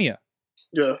WrestleMania.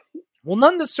 Yeah. Well,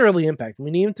 not necessarily Impact.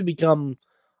 We need him to become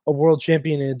a world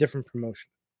champion in a different promotion.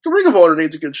 The Ring of Honor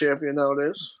needs a good champion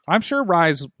nowadays. I'm sure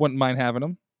Rise wouldn't mind having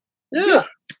him. Yeah.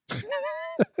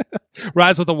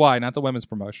 Rise with a Y, not the women's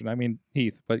promotion. I mean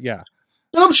Heath, but yeah.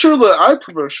 And I'm sure the I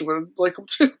promotion would like him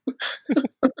too.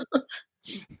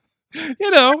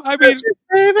 You know, I mean,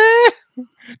 Baby! do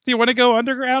you want to go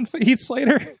underground, Heath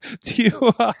Slater? Do you?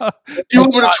 Do you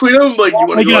want me to tweet him? Like, you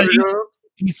want to go God, underground?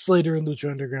 Heath Slater and Lucha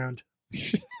Underground.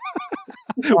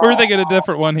 We're thinking a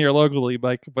different one here locally,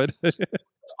 Mike. But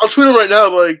I'll tweet him right now.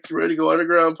 I'm like, you ready to go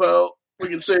underground, pal? We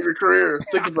can save your career.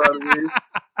 Think about it,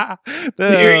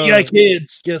 man. You like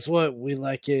kids. Guess what? We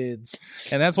like kids.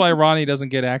 and that's why Ronnie doesn't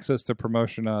get access to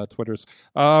promotion Twitters.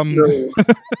 No.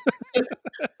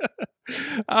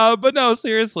 But no,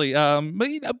 seriously. But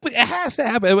it has to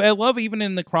happen. I love even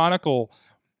in the Chronicle.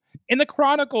 In the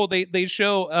Chronicle, they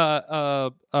show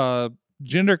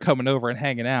Jinder coming over and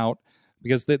hanging out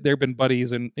because they've been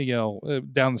buddies and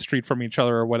down the street from each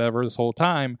other or whatever this whole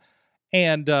time,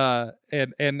 and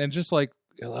just like,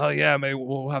 oh yeah, maybe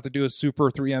we'll have to do a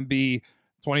Super 3MB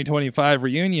 2025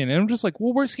 reunion, and I'm just like,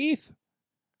 well, where's Heath?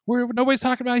 Nobody's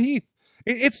talking about Heath.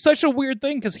 It's such a weird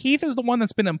thing because Heath is the one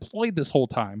that's been employed this whole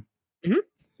time. Mhm.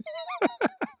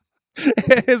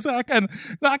 It's not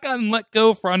gotten let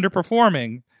go for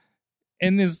underperforming,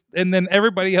 and then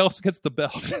everybody else gets the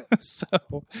belt. So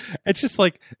it's just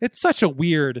like it's a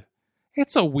weird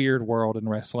world in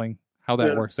wrestling how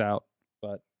that works out.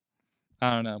 But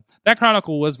I don't know. That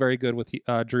Chronicle was very good with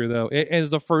Drew, though. It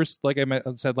is the first, like I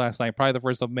said last night, probably the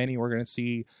first of many we're going to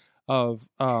see of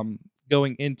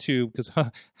going into, because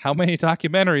how many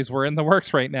documentaries were in the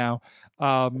works right now,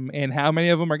 and how many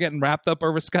of them are getting wrapped up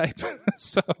over Skype.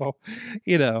 So,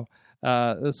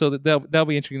 so that'll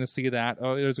be interesting to see that.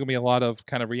 There's going to be a lot of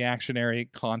kind of reactionary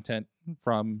content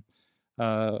from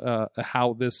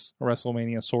how this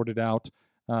WrestleMania sorted out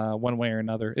one way or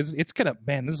another. It's gonna,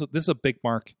 man, this is a big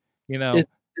mark.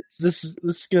 This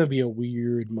is gonna be a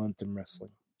weird month in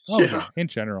wrestling. Yeah, in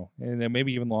general, and then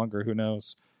maybe even longer. Who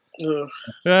knows? Ugh.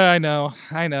 I know,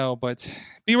 but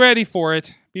be ready for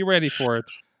it.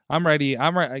 I'm ready.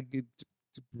 Are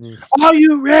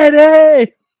you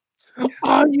ready?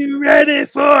 Are you ready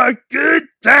for a good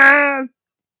time?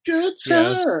 Good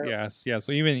time. Yes.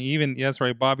 So even that's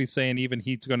right. Bobby's saying even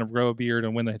Heat's going to grow a beard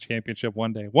and win the championship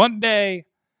one day,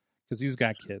 because he's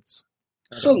got kids.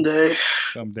 Someday.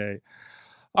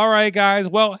 All right, guys.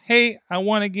 Well, hey, I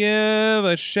want to give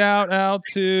a shout out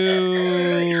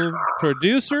to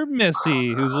producer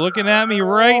Missy, who's looking at me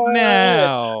right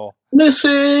now.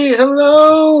 Missy,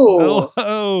 hello.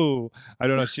 Hello. I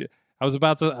don't know. I was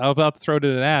about to throw to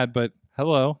an ad, but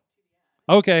hello.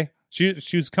 Okay. She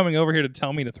was coming over here to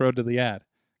tell me to throw to the ad.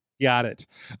 Got it.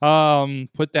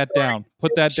 Put that down.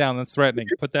 That's threatening.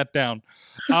 Put that down.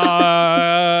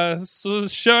 So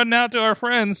shouting out to our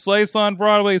friends, Slice on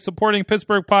Broadway, supporting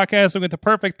Pittsburgh podcasting with the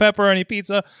perfect pepperoni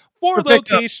pizza for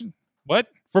location. What?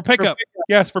 For pickup.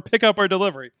 Yes, for pickup or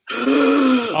delivery.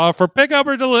 For pickup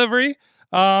or delivery.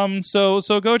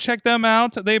 So go check them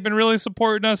out. They've been really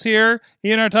supporting us here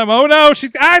in our time. Oh no,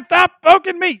 stop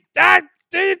poking me.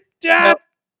 Is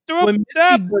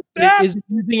he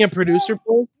using a producer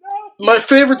voice? My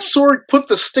favorite Sorg, put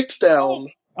the stick down.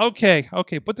 Okay.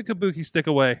 Put the kabuki stick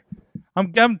away.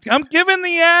 I'm giving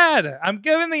the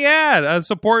ad.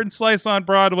 Supporting Slice on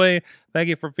Broadway. Thank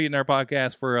you for feeding our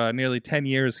podcast for nearly 10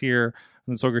 years here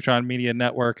on the Sorgatron Media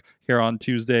Network here on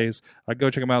Tuesdays.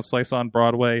 Go check them out,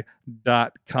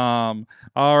 sliceonbroadway.com.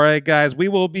 All right, guys, we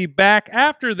will be back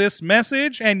after this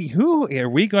message. And who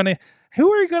are you going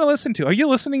to listen to? Are you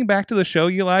listening back to the show,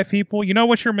 you live people? You know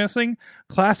what you're missing?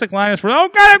 Classic liners for, oh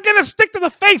God, I'm gonna stick to the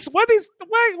face. What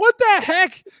the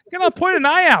heck? You're gonna point an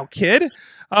eye out, kid.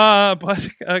 But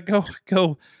go.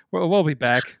 We'll be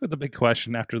back with the big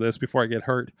question after this before I get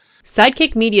hurt.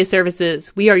 Sidekick Media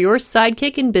Services. We are your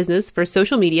sidekick in business for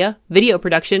social media, video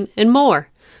production, and more.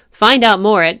 Find out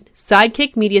more at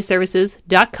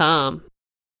sidekickmediaservices.com.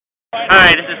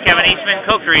 Hi, this is Kevin Eastman,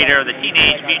 co-creator of the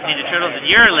Teenage Mutant Ninja Turtles, and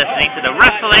you're listening to the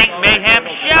Wrestling Mayhem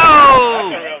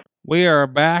Show! We are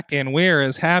back, and we're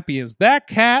as happy as that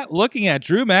cat looking at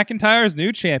Drew McIntyre's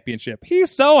new championship.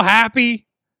 He's so happy.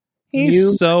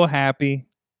 So happy.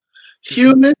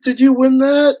 Human, did you win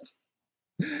that?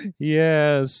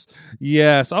 Yes.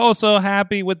 Also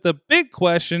happy with the big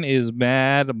question is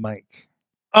Mad Mike.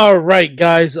 All right,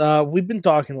 guys. We've been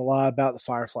talking a lot about the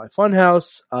Firefly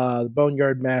Funhouse, the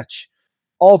Boneyard match,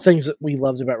 all things that we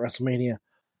loved about WrestleMania.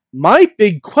 My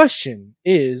big question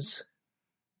is,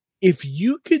 if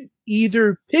you could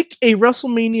either pick a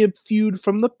WrestleMania feud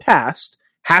from the past,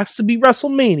 has to be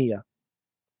WrestleMania,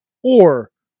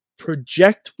 or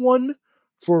project one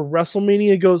for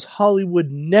WrestleMania Goes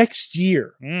Hollywood next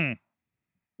year,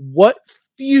 what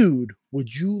feud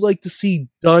would you like to see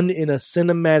done in a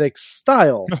cinematic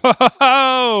style?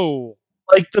 Oh,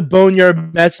 Like the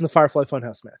Boneyard match and the Firefly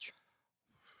Funhouse match.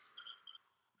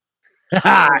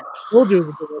 We'll do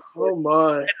it. Oh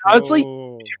my! Honestly,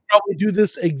 we should probably do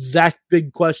this exact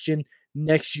big question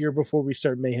next year before we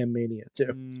start Mayhem Mania too.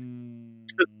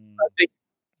 I think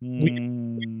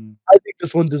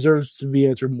this one deserves to be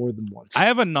answered more than once. I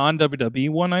have a non-WWE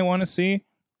one I want to see.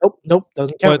 Nope,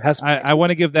 doesn't count. But I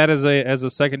want to give that as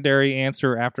a secondary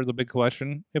answer after the big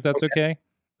question, if that's okay.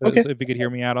 Okay. If you could hear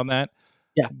me out on that.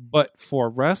 Yeah. But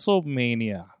for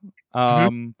WrestleMania,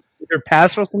 Either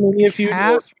past WrestleMania feud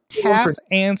or half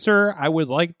answer, I would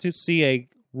like to see a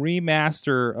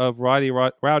remaster of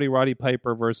Rowdy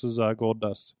Piper versus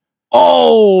Goldust.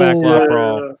 Oh, Backlot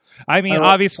Brawl. I mean,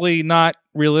 obviously not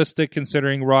realistic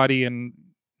considering Roddy and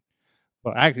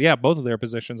both of their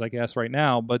positions, I guess, right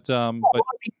now. But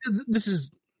this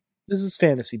is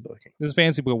fantasy booking. This is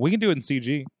fantasy book. We can do it in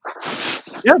CG.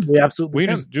 Yeah, we absolutely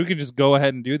can. You can just go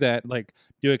ahead and do that, like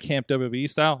do a Camp WWE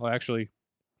style. Well, actually,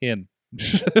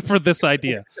 for this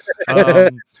idea.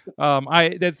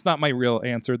 That's not my real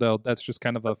answer though. That's just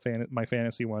kind of my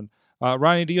fantasy one.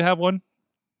 Ronnie, do you have one?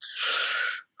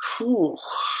 Ooh,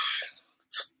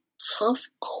 tough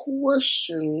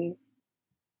question.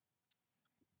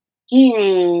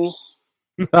 I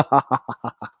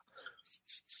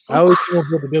always go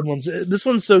for the good ones. This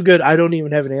one's so good, I don't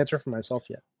even have an answer for myself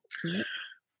yet.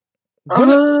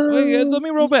 Let me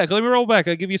roll back.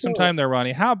 I'll give you some time there,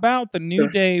 Ronnie. How about the New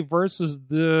Day versus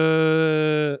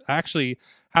the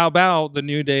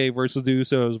New Day versus the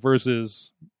Usos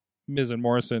versus Miz and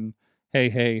Morrison?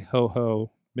 Hey, ho, ho,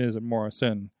 Miz and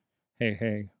Morrison.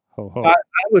 Hey, ho, ho. I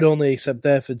would only accept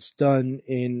that if it's done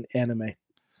in anime.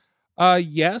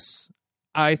 Yes.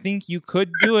 I think you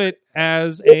could do it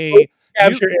as a...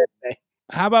 Capture anime.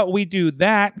 How about we do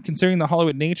that, considering the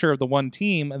Hollywood nature of the one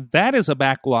team? That is a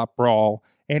backlot brawl.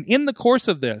 And in the course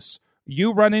of this,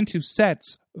 you run into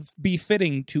sets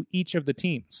befitting to each of the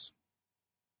teams.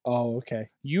 Oh, okay.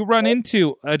 You run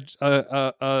into a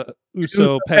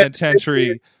Uso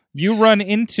penitentiary. You run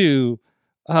into,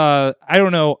 I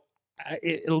don't know,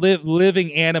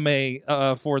 living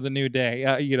anime for the New Day.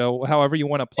 However you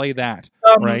want to play that,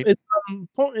 right?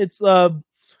 Where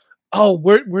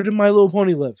did My Little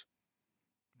Pony live?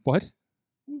 What?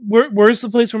 Where's the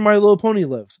place where My Little Pony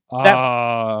live?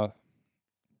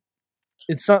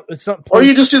 It's not. Or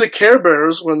you just do the Care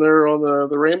Bears when they're on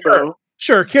the rainbow.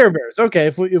 Sure, Care Bears. Okay,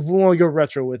 if we want to go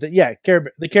retro with it, yeah,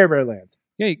 the Care Bear Land.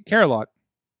 Yeah, Care-a-Lot.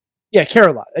 Yeah,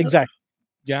 Care-a-Lot. Exactly.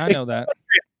 Yeah, I know that.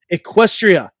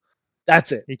 Equestria.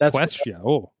 That's it.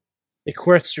 Equestria.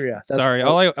 Equestria. Sorry,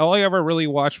 all I ever really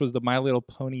watched was the My Little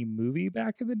Pony movie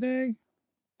back in the day.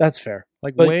 That's fair.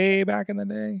 Way back in the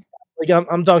day. Like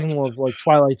I'm talking of like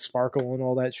Twilight Sparkle and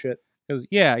all that shit. Because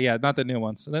yeah, not the new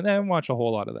ones. And then I haven't watched a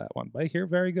whole lot of that one, but I hear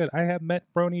very good. I have met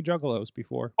Brony Juggalos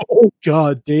before. Oh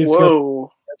God, Dave's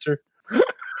Whoa. Answer.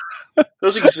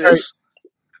 Those exist.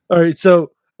 All right,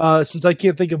 so since I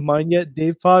can't think of mine yet,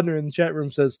 Dave Podner in the chat room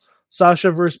says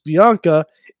Sasha versus Bianca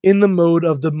in the mode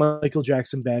of the Michael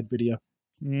Jackson Bad video.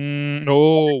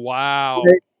 Oh wow!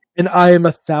 And I am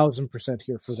 1,000%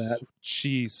 here for that.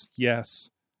 Jeez,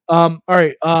 yes. All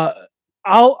right.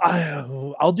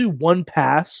 I'll do one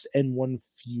past and one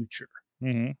future.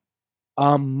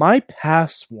 Mm-hmm. My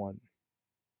past one,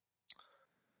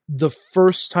 the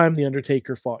first time the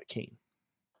Undertaker fought Kane,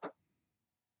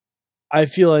 I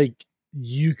feel like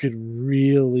you could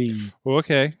really.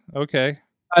 Okay.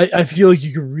 I feel like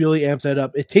you could really amp that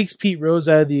up. It takes Pete Rose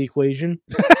out of the equation.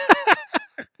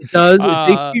 It does. It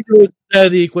takes Pete Rose out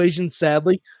of the equation,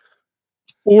 sadly.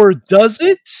 Or does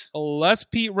it? Less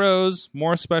Pete Rose,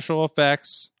 more special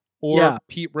effects, or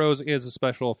Pete Rose is a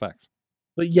special effect.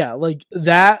 But yeah, like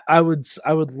that, I would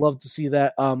love to see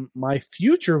that. My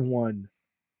future one.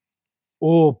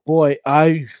 Oh boy,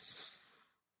 I've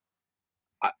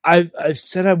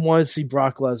said I want to see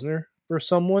Brock Lesnar for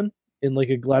someone in like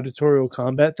a gladiatorial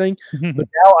combat thing, but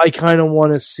now I kind of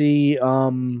want to see.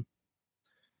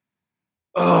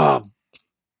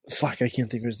 Fuck! I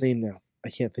can't think of his name now. I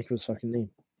can't think of his fucking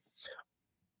name.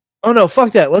 Oh no,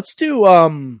 fuck that. Let's do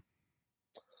the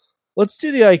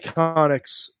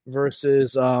Iconics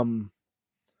versus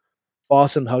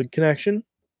Boss and Hug Connection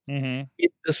in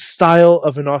the style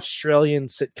of an Australian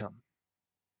sitcom.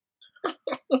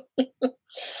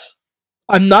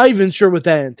 I'm not even sure what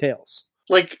that entails.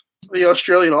 Like the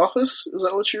Australian Office? Is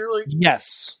that what you're like?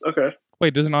 Yes. Okay.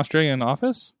 Wait, there's an Australian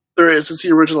Office? There is. It's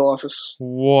the original Office.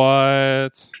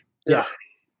 What? Yeah.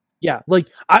 Yeah, like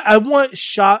I want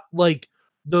shot like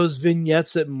those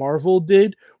vignettes that Marvel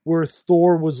did where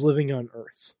Thor was living on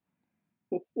Earth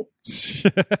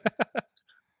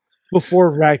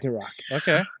before Ragnarok.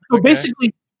 Okay. So Okay.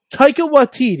 basically, Taika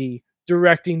Waititi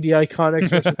directing the iconic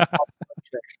version of Pop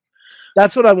Connection.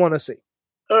 That's what I want to see.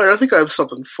 All right, I think I have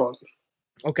something fun.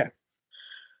 Okay.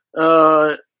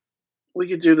 We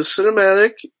could do the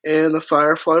cinematic and the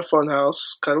Firefly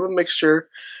Funhouse, kind of a mixture.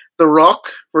 The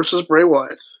Rock versus Bray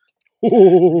Wyatt,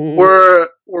 where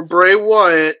Bray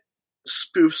Wyatt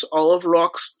spoofs all of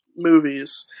Rock's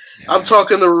movies. I'm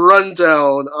talking The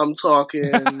Rundown. I'm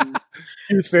talking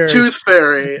Tooth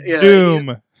Fairy. Yeah,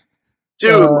 Doom.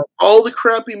 Doom. All the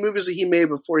crappy movies that he made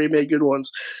before he made good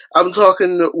ones. I'm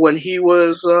talking when he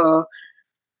was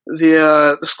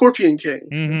the Scorpion King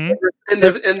Mm-hmm. in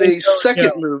the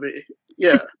second movie.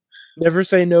 Yeah. Never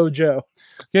say no, Joe.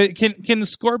 Can the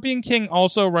Scorpion King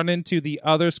also run into the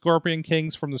other Scorpion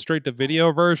Kings from the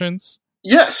straight-to-video versions?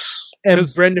 Yes. And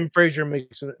 'Cause- Brendan Fraser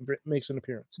makes an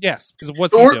appearance. Yes, because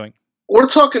what's he doing? We're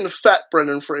talking fat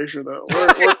Brendan Fraser, though.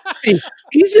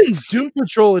 He's in Doom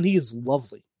Patrol and he is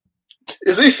lovely.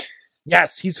 Is he?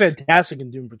 Yes, he's fantastic in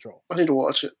Doom Patrol. I need to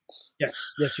watch it. Yes,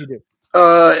 you do.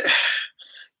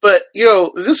 But,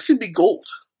 this could be gold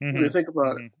when you think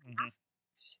about it. Mm-hmm.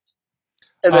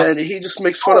 And then he just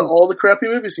makes fun of all the crappy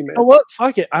movies he made. You know what?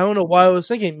 Fuck it. I don't know why I was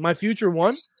thinking. My future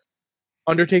one,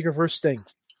 Undertaker vs. Sting.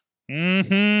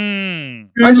 Mm-hmm.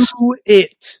 Do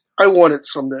it. I want it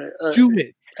someday. Do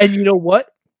it. And you know what?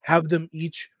 Have them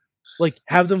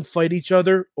fight each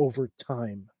other over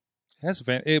time. That's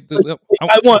I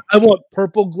I want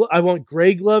I want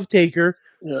Gray Glove Taker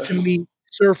Yeah. to meet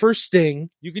Surfer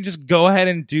Sting. You can just go ahead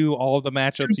and do all of the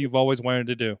matchups you've always wanted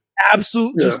to do.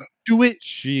 Absolutely, just do it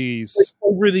Jeez.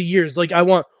 over the years. Like I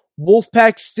want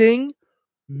Wolfpack Sting,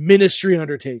 Ministry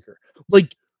Undertaker.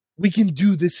 Like we can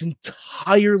do this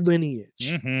entire lineage.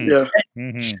 Mm-hmm. Yeah.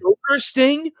 Mm-hmm. Joker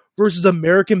Sting versus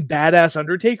American Badass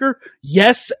Undertaker.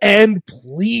 Yes, and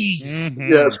please.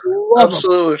 Mm-hmm. Yes. Love of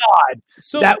Absolutely. God,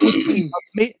 So that would be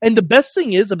amazing. And the best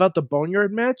thing is about the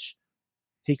Boneyard match,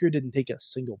 Taker didn't take a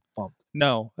single bump.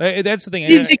 no, that's the thing. He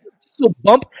didn't take a single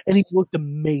bump, and he looked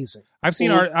amazing. I've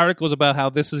seen articles about how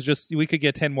this is just we could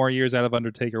get 10 more years out of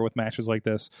Undertaker with matches like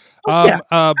this. Yeah.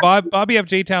 Bobby F.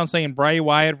 J. Town saying Bray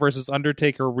Wyatt versus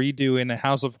Undertaker redo in a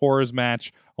House of Horrors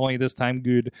match, only this time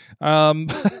good.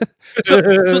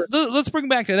 So let's bring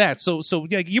back to that. So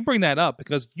yeah, you bring that up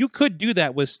because you could do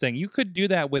that with Sting. You could do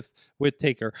that with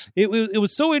Taker. It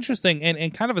was so interesting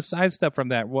and kind of a sidestep from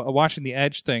that. Watching the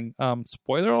Edge thing.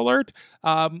 Spoiler alert.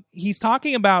 He's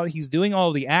talking about he's doing all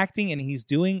of the acting and he's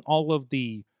doing all of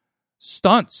the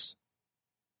stunts.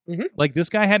 Mhm. Like this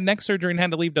guy had neck surgery and had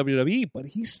to leave WWE, but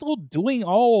he's still doing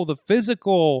all the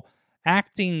physical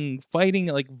acting, fighting.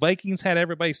 Like Vikings had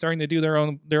everybody starting to do their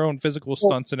own physical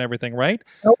stunts and everything, right?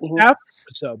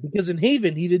 So because in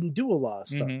Haven he didn't do a lot of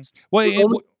stuff. Mhm. Well, He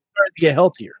only started to get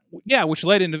healthier. yeah, which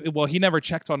led into he never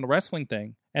checked on the wrestling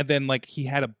thing, and then like he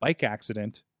had a bike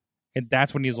accident, and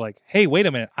that's when he's like, "Hey, wait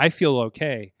a minute, I feel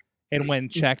okay," and when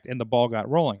checked, and the ball got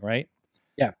rolling, right?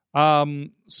 Yeah.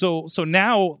 So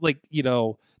now, like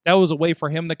that was a way for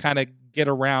him to kind of get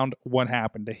around what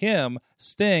happened to him.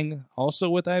 Sting, also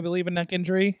with I believe a neck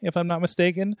injury, if I'm not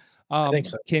mistaken, I think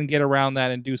so. can get around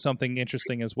that and do something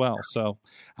interesting as well. So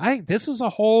this is a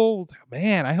whole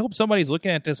man. I hope somebody's looking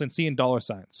at this and seeing dollar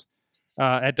signs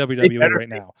at WWE right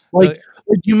now. Like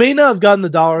you may not have gotten the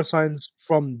dollar signs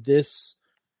from this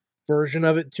version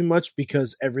of it too much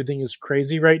because everything is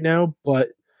crazy right now, but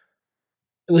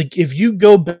like if you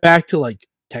go back to like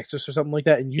Texas or something like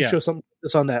that and you show something like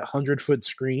this on that 100-foot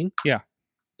screen,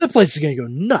 the place is going to go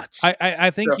nuts. I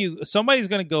think somebody's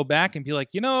going to go back and be like,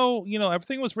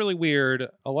 everything was really weird.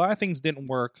 A lot of things didn't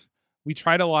work. We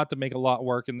tried a lot to make a lot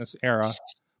work in this era.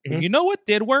 Mm-hmm. But you know what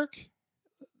did work?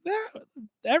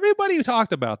 Everybody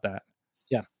talked about that.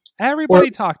 Yeah.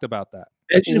 Everybody talked about that.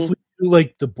 Imagine if we do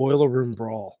like the Boiler Room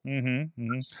Brawl.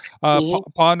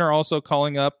 Podner also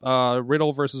calling up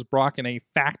Riddle versus Brock in a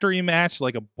factory match,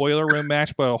 like a boiler room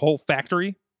match, but a whole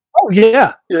factory. Oh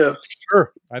yeah, Yeah.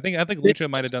 sure. I think Lucha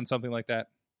might have done something like that.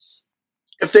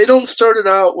 If they don't start it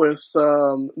out with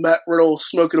Matt Riddle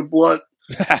smoking a blunt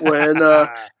when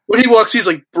he walks, he's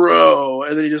like, "Bro,"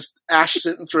 and then he just ashes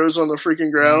it and throws it on the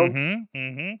freaking ground.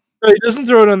 No, he doesn't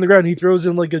throw it on the ground. He throws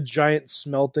in like a giant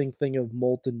smelting thing of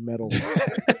molten metal.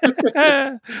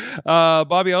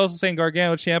 Bobby also saying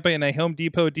Gargano Ciampa in a Home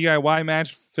Depot DIY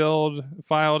match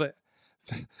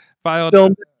Filed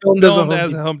Filmed as a filmed Home as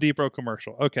Depot. a Home Depot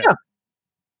commercial. Okay. Yeah.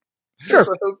 Sure. It's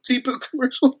a Home Depot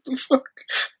commercial. What the fuck?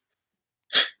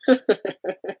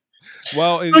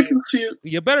 Well, I can see it.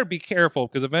 you better be careful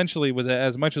because eventually, with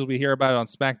as much as we hear about it on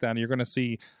SmackDown, you're going to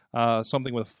see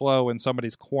something with Flo in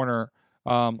somebody's corner.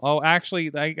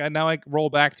 Actually, now I roll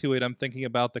back to it. I'm thinking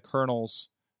about the Colonels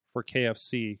for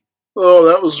KFC. Oh,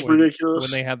 that was ridiculous.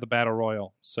 When they had the Battle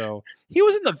Royal. So he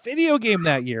was in the video game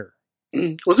that year.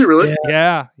 Was he really?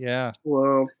 Yeah.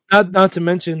 Wow. Not to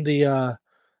mention the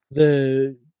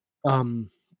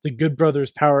Good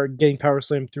Brothers getting power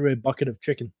slammed through a bucket of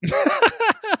chicken.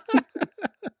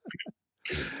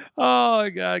 Oh my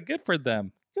God, good for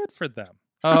them.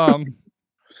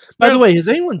 By the way, has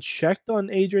anyone checked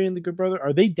on Adrian and the Good Brother?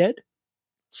 Are they dead?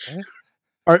 Eh?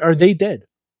 Are they dead?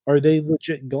 Are they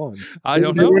legit gone? I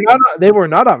don't know. They were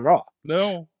not on Raw.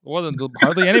 No,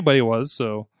 hardly anybody was.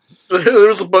 So There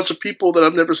was a bunch of people that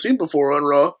I've never seen before on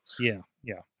Raw. yeah.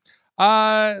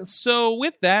 So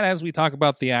with that, as we talk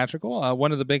about theatrical,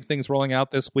 one of the big things rolling out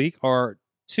this week are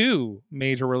 2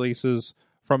 major releases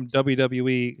from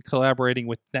WWE collaborating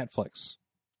with Netflix.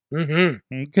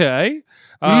 Mm-hmm. Okay.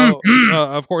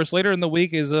 Of course, later in the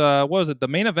week is what was it? The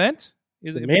main event.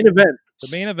 The main event. The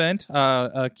main event.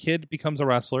 A kid becomes a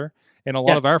wrestler, and a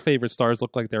lot of our favorite stars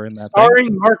look like they're in that.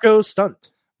 Starring Marco Stunt.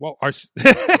 Well,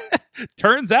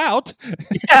 turns out.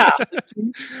 Yeah,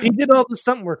 he did all the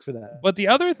stunt work for that. But the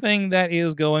other thing that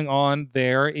is going on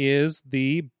there is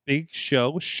the Big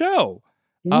Show.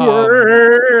 Well,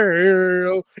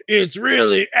 it's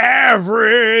really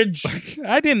average.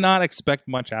 I did not expect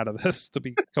much out of this, to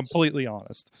be completely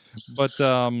honest. But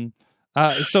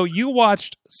so you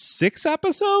watched 6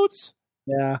 episodes?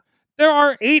 Yeah. There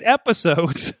are 8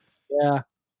 episodes. Yeah.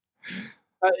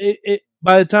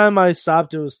 By the time I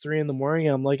stopped, it was 3 a.m.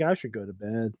 I'm like, I should go to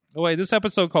bed. Oh, wait, this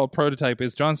episode called Prototype,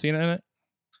 is John Cena in it?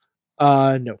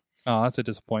 No. Oh, that's a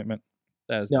disappointment.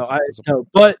 That is No, definitely a no.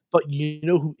 disappointment. But you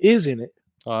know who is in it?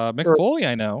 Mick Foley,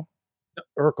 I know.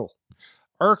 Urkel.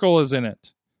 Urkel is in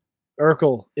it.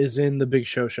 Urkel is in the Big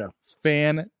Show show.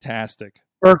 Fantastic.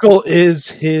 Urkel is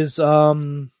his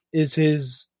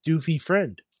doofy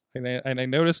friend. And I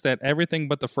noticed that everything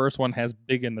but the first one has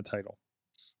big in the title.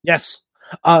 Yes.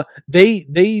 They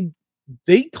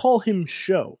call him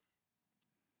Show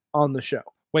on the show.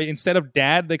 Wait, instead of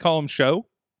Dad, they call him Show?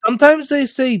 Sometimes they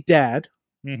say Dad.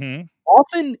 Mm-hmm.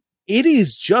 Often it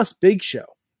is just Big Show.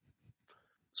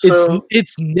 So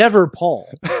It's never Paul.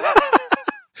 It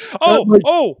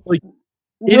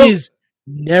It is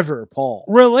never Paul.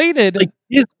 related. Like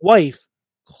his wife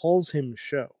calls him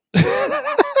Show.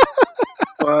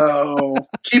 wow,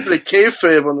 keeping a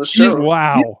kayfabe on the show.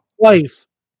 Wow. Wife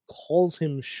calls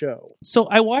him Show. So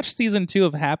I watched season 2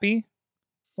 of Happy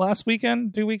last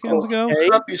weekend, 2 weekends ago. Okay.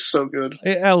 That'd be so good.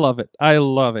 I love it.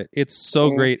 It's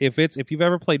so Mm. great. If you've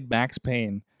ever played Max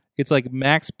Payne, it's like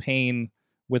Max Payne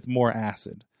with more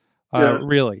acid. Yeah.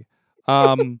 Really.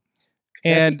 And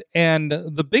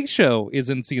the Big Show is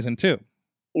in season 2.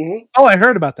 Mm-hmm. Oh, I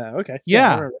heard about that. Okay. I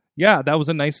Yeah. remember. Yeah, that was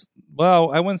a nice,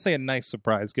 well, I wouldn't say a nice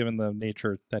surprise given the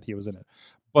nature that he was in it.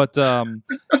 But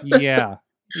yeah.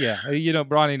 You know,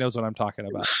 Bronny knows what I'm talking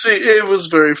about. See, it was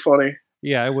very funny.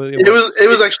 Yeah, it was. It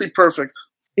was actually perfect.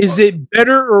 Is it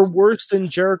better or worse than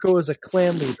Jericho as a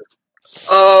clan leader?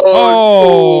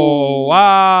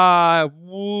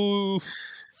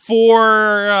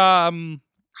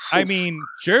 I mean,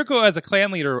 Jericho as a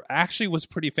clan leader actually was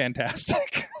pretty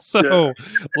fantastic. So,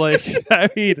 I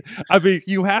mean,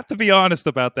 you have to be honest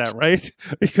about that, right?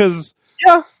 Because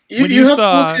you when you have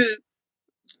saw- to look at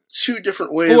 2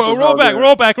 different ways. roll of how back.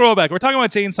 We're talking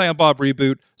about Jay and Silent Bob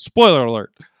reboot. Spoiler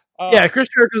alert. Yeah, Chris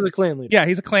Jericho's a clan leader. Yeah,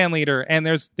 he's a clan leader, and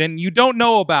then you don't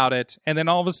know about it, and then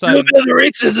all of a sudden,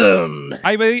 racism.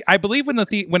 I believe when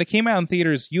it came out in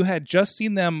theaters, you had just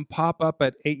seen them pop up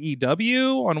at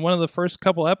AEW on one of the first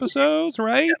couple episodes,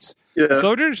 right? Yeah.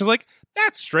 So they're just like,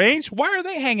 that's strange. Why are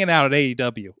they hanging out at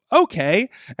AEW? Okay,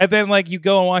 and then like you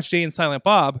go and watch Jay and Silent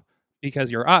Bob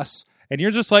because you're us, and you're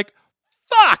just like,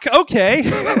 fuck. Okay.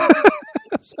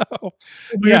 So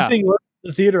Weird thing was,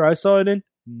 the theater I saw it in,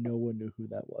 no one knew who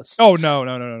that was. Oh no.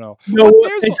 No, But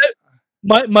there's-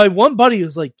 my one buddy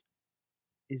was like,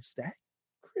 "Is that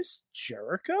Chris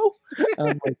Jericho?"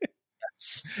 I'm like,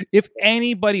 "Yes." If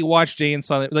anybody watched Jay and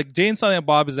Silent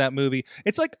Bob is that movie,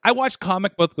 it's like I watched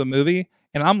Comic Book the movie,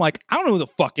 and I'm like, I don't know who the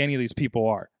fuck any of these people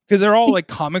are because they're all like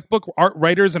comic book art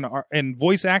writers and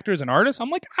voice actors and artists. I'm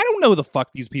like, I don't know who the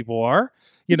fuck these people are.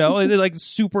 You know, they're like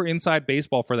super inside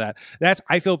baseball for that.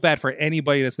 I feel bad for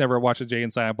anybody that's never watched a Jay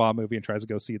and Silent Bob movie and tries to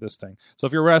go see this thing. So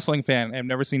if you're a wrestling fan and have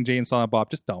never seen Jay and Silent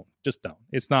Bob, just don't.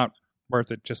 It's not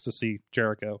worth it just to see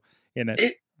Jericho in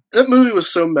it. That movie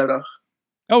was so meta,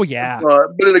 Oh yeah,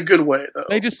 but in a good way though.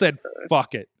 they just said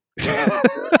fuck it.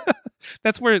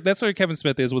 That's where Kevin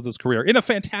Smith is with his career, in a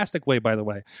fantastic way, by the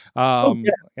way.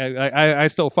 I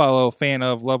still follow, fan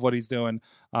of, love what he's doing.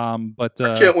 But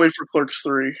I can't wait for Clerks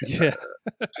 3. Yeah.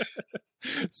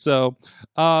 So,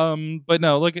 but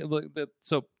no, look.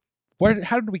 So,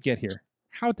 how did we get here?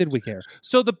 How did we get here?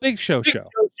 So the Big Show.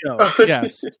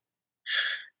 Yes.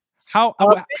 How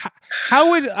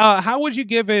would you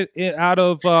give it out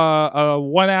of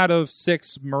 1 out of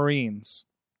 6 Marines?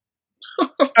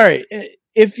 All right,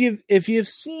 if you've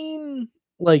seen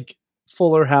like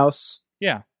Fuller House,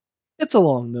 Yeah. it's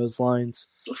along those lines.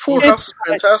 Full House is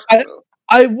fantastic. though.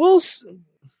 I will.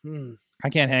 I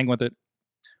can't hang with it.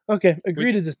 Okay,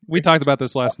 agree to this. We talked about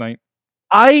this last night.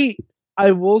 I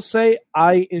will say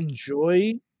I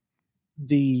enjoy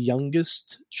the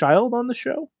youngest child on the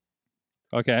show.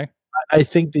 Okay. I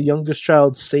think the youngest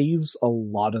child saves a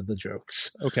lot of the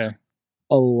jokes. Okay.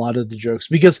 A lot of the jokes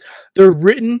because they're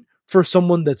written for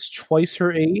someone that's twice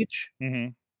her age, Mm-hmm.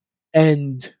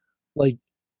 and like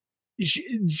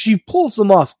she pulls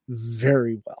them off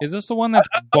very well. Is this the one that's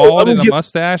bald I and a give-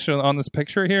 mustache on this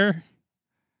picture here?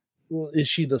 Well, is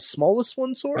she the smallest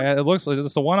one, Sword? It looks like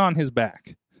it's the one on his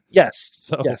back. Yes.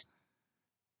 So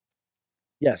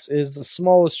Yes, it is the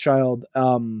smallest child.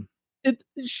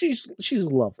 She's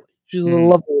lovely. She's a Mhm.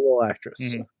 lovely little actress,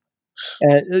 Mhm.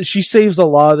 and she saves a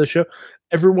lot of the show.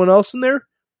 Everyone else in there,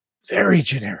 very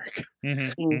generic,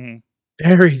 Mm-hmm.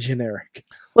 very generic.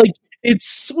 Like it's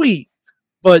sweet,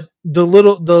 but the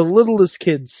littlest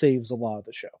kid saves a lot of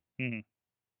the show. Mhm.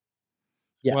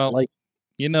 Yeah, Well, like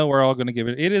You know we're all going to give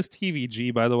it. It is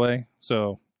TVG, by the way.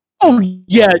 So, oh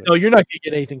yeah, no, you're not gonna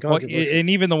get anything well, controversial. and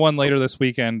even the one later this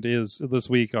weekend is this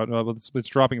week. It's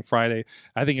dropping Friday.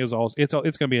 I think it's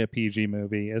going to be a PG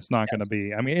movie. It's not going to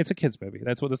be. I mean, it's a kids movie.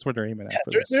 That's what they're aiming at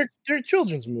for this. They're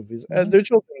children's movies. Mhm. They're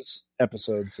children's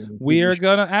episodes. And We are TV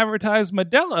going to advertise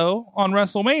Modelo on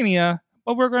WrestleMania,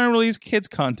 but we're going to release kids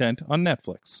content on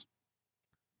Netflix.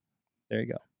 There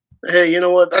you go. Hey, you know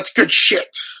what? That's good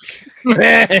shit.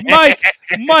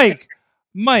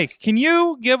 Mike, can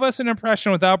you give us an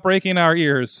impression without breaking our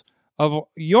ears of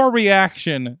your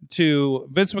reaction to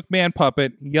Vince McMahon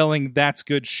puppet yelling, "That's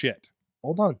good shit"?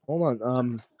 Hold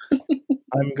on.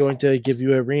 I'm going to give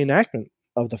you a reenactment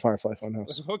of the Firefly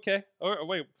Funhouse. Okay. Oh,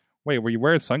 wait. Were you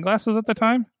wearing sunglasses at the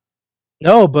time?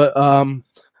 No, but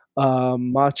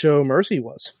Macho Mercy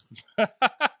was.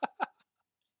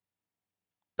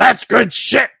 That's good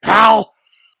shit, pal.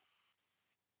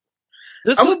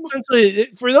 This was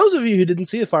essentially, for those of you who didn't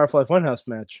see the Firefly Funhouse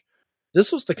match,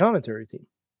 this was the commentary team.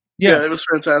 Yeah, it was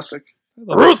fantastic.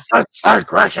 Ruthless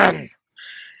aggression.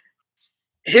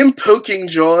 Him poking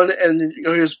John and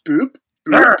here's boop,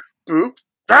 boop, boop.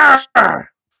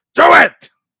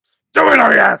 Do it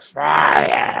or you're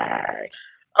fired.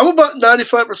 I'm about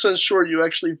 95% sure you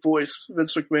actually voiced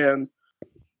Vince McMahon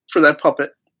for that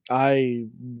puppet. I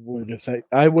would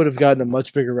have gotten a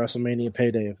much bigger WrestleMania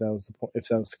payday if that was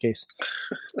the case.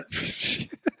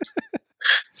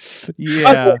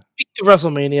 Yeah. Speaking of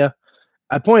WrestleMania,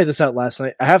 I pointed this out last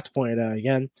night. I have to point it out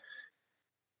again.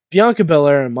 Bianca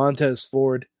Belair and Montez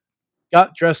Ford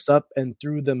got dressed up and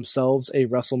threw themselves a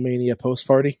WrestleMania post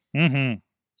party, Mm-hmm.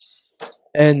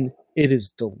 and it is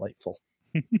delightful.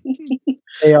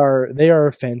 They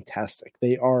are fantastic.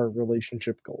 They are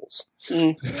relationship goals.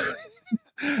 Mm.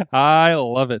 I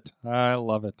love it.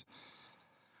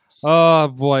 Oh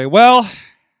boy. Well,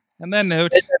 and then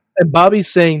note. And Bobby's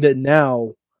saying that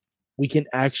now we can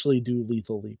actually do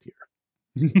Lethal Leap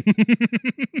Year.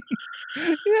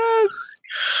 Yes.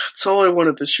 That's all I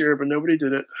wanted this year, but nobody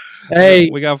did it. Hey,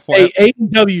 We got 4.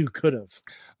 AEW could have.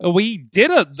 We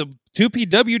did the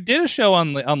 2PW did a show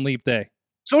on Leap Day.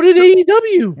 So did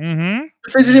AEW. Mm-hmm.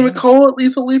 They didn't even call it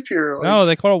Lethal Leap Year. Like, No,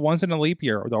 they called it once in a leap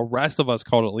year. The rest of us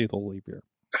called it Lethal Leap Year.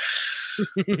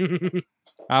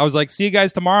 I was like, see you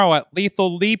guys tomorrow at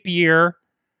Lethal Leap Year.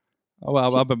 Oh,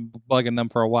 well, I've been bugging them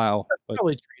for a while. But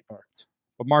Probably trademarked.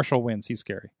 Marshall wins. He's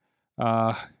scary.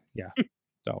 Yeah.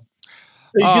 So, So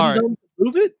you All couldn't right. tell them to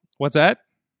move it? what's that?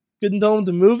 Couldn't tell them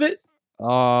to move it?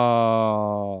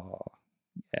 Oh,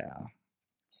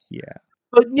 yeah.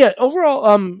 But yeah,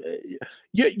 overall,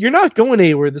 you're not going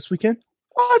anywhere this weekend.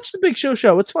 Watch the Big Show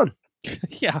show. It's fun.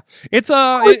 Yeah. It's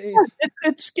I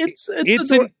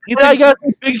got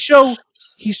the Big Show.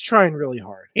 He's trying really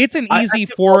hard. it's an I easy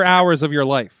give 4 hours of your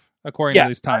life, according Yeah, to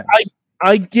these times.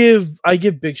 I give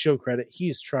Big Show credit. He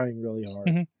is trying really hard.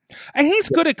 Mhm. And he's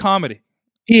good at comedy.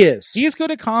 He is. He is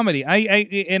good at comedy.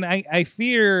 I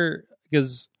fear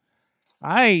because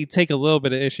I take a little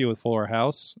bit of issue with Fuller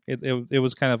House. It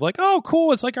was kind of like, oh,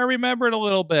 cool. It's like I remember it a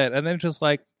little bit, and then just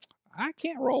like I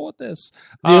can't roll with this.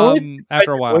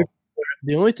 After a while,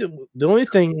 the only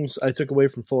things I took away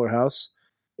from Fuller House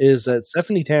is that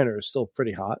Stephanie Tanner is still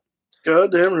pretty hot.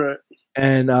 God damn right.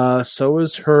 And so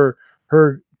is her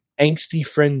angsty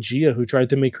friend Gia, who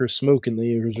tried to make her smoke in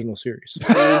the original series.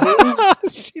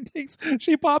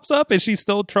 she pops up. Is she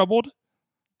still troubled?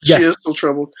 Yes. She is still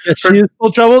troubled. Yes, she is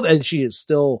still troubled, and she is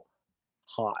still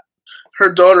hot.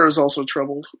 Her daughter is also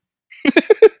troubled.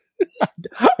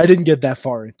 I didn't get that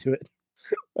far into it.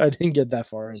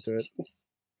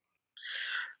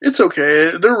 It's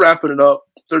okay. They're wrapping it up.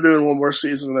 They're doing one more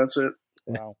season, and that's it.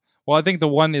 Wow. Well, I think the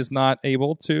one is not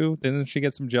able to. Didn't she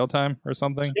get some jail time or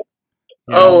something? Yeah.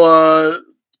 Oh,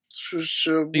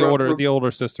 the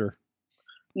older sister.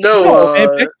 No,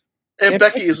 Aunt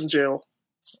Becky is in jail.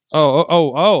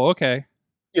 Oh, okay.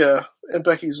 Yeah, Aunt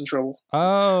Becky's in trouble.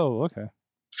 Oh, okay.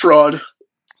 Fraud.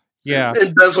 Yeah.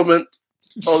 Embezzlement.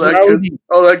 All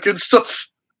that good stuff.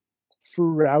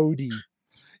 Frowdy.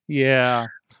 Yeah.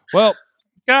 Well,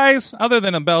 guys, other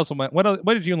than embezzlement, what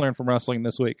did you learn from wrestling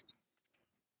this week?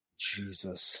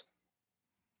 Jesus.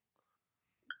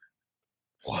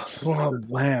 Oh,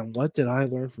 man, what did I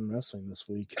learn from wrestling this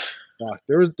week? Fuck,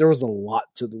 there was a lot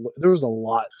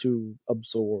to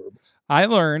absorb. I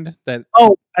learned that.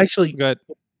 Oh, actually, good.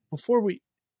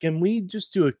 Can we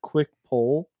just do a quick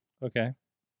poll? Okay.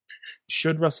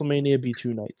 Should WrestleMania be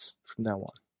 2 nights from now on?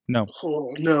 No.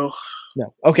 Oh, no.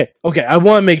 No. Okay. I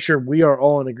want to make sure we are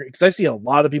all in agreement, because I see a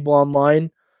lot of people online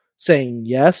saying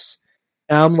yes,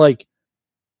 and I'm like,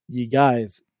 you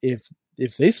guys, if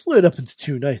they split it up into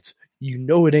 2 nights, you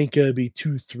know it ain't gonna be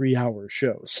 2 3-hour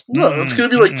shows. No, it's gonna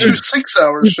be like 2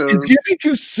 6-hour shows. It's gonna be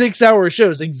 2 6-hour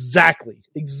shows.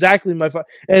 Exactly my and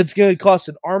it's gonna cost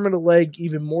an arm and a leg,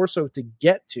 even more so to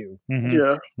get to. Mm-hmm.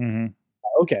 Yeah. Mm-hmm.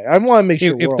 Okay, I want to make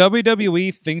sure. If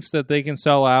WWE thinks that they can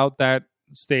sell out that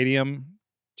stadium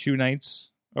 2 nights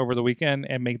over the weekend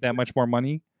and make that much more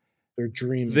money, they're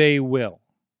dreaming. They will.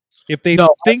 If they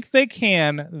think they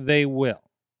can, they will.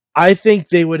 I think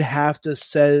they would have to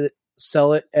sell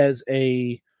it as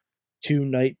a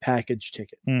 2-night package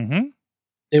ticket. Mm-hmm.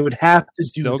 They would have to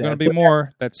do that. Still going to be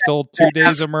more. That's still 2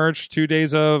 days of merch, 2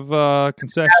 days of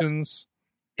concessions.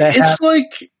 It's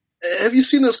like, have you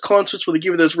seen those concerts where they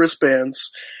give you those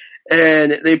wristbands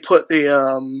and they put like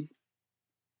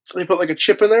a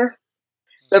chip in there?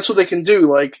 That's what they can do.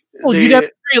 Like, you'd have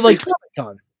to treat it like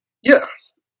Comic-Con. Yeah.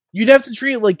 You'd have to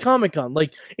treat it like Comic-Con.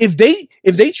 Like, if they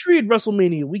treated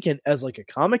WrestleMania weekend as like a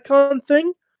Comic-Con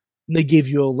thing, and they gave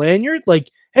you a lanyard,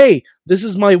 like, hey, this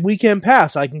is my weekend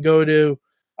pass. I can go to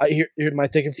here my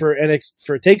ticket for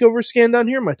for Takeover scanned on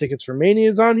here. My tickets for Mania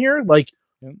is on here. Like,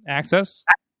 access.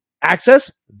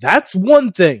 That's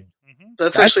one thing. Mm-hmm.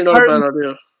 That's actually not a bad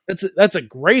idea. That's a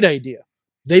great idea.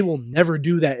 They will never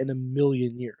do that in a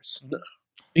million years. No.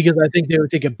 Because I think they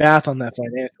would take a bath on that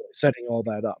financially, setting all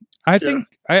that up. I think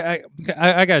I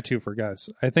got 2 for guys.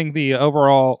 I think the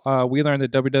overall we learned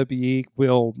that WWE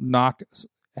will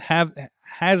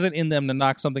has it in them to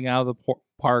knock something out of the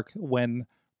park when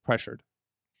pressured.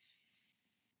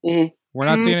 Mm-hmm. We're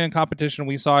not seeing it in competition.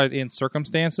 We saw it in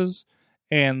circumstances,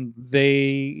 and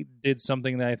they did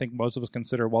something that I think most of us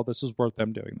consider, well, this is worth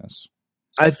them doing this.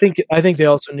 I think they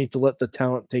also need to let the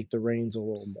talent take the reins a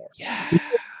little more. Yeah.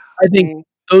 I think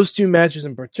those 2 matches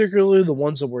in particular, the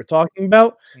ones that we're talking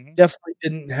about, definitely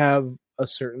didn't have a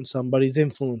certain somebody's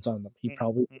influence on them. He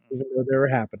probably didn't even know they were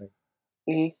happening.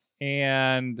 Mm-hmm.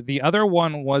 And the other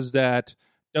one was that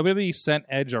WWE sent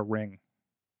Edge a ring.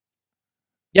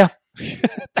 Yeah.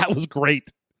 That was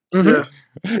great.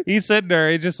 Mm-hmm. He's sitting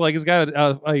there. He's just like, he's got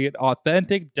an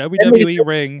authentic WWE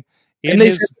ring in they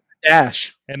his sent him a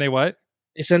dash. And they what?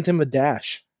 They sent him a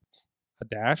dash. A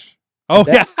dash? Oh,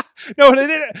 yeah. No, they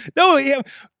didn't. No, yeah.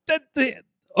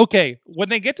 Okay, when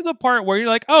they get to the part where you're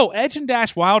like, oh, Edge and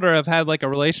Dash Wilder have had like a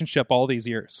relationship all these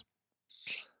years.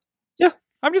 Yeah.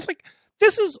 I'm just like,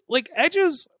 this is like Edge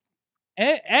is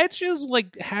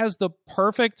like has the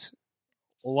perfect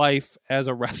life as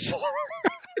a wrestler.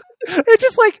 It's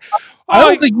just like, I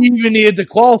don't think he even needed to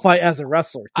qualify as a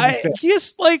wrestler.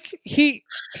 Just like he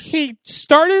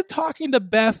started talking to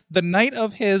Beth the night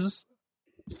of his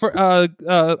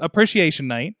appreciation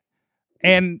night,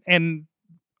 and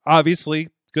obviously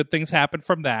good things happened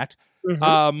from that.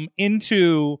 Mm-hmm.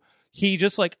 Into he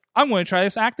just like, I'm going to try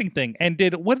this acting thing, and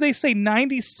did, what did they say,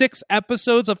 96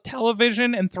 episodes of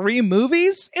television and 3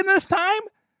 movies in this time?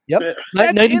 Yep.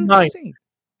 That's 99. insane.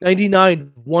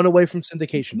 99, 1 away from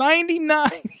syndication. 99.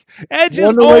 Edge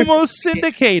is almost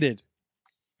syndicated.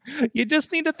 You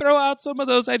just need to throw out some of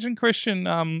those Edge and Christian,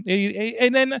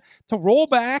 and then to roll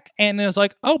back, and it's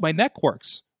like, oh, my neck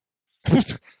works.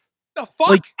 The fuck?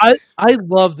 Like I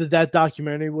love that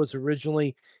documentary was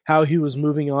originally how he was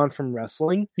moving on from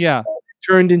wrestling. Yeah.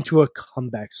 Turned into a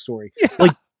comeback story. Yeah.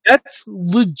 Like that's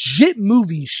legit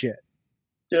movie shit.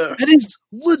 Yeah. That is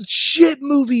legit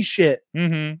movie shit.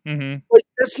 Mm-hmm. Mm-hmm. Like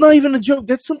that's not even a joke.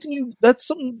 That's something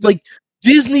like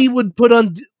Disney would put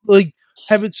on, like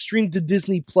have it streamed to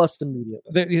Disney Plus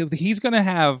immediately. He's gonna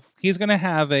have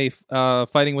a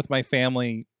Fighting with My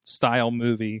Family style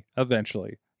movie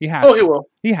eventually. He has. Oh, he will.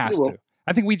 He has to.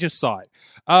 I think we just saw it.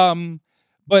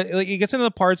 But like, he gets into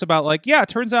the parts about like, yeah, it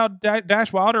turns out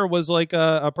Dash Wilder was like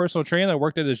a personal trainer that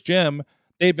worked at his gym.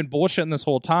 They'd been bullshitting this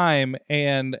whole time,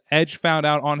 and Edge found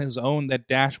out on his own that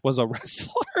Dash was a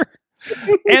wrestler.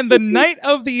 And the night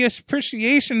of the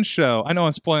appreciation show, I know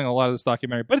I'm spoiling a lot of this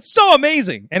documentary, but it's so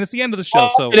amazing, and it's the end of the show.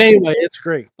 So anyway, it's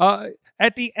great.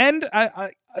 At the end,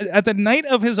 at the night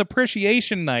of his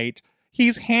appreciation night,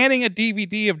 he's handing a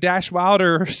DVD of Dash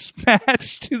Wilder's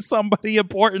match to somebody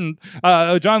important,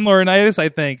 John Laurinaitis, I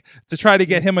think, to try to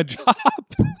get him a job.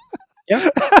 Yeah.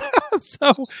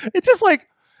 So it's just like,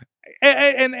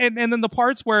 and then the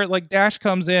parts where like Dash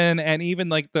comes in, and even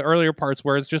like the earlier parts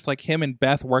where it's just like him and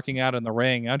Beth working out in the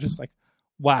ring. I'm just like,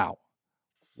 wow.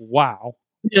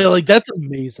 Yeah, like that's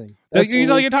amazing.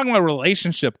 You're talking about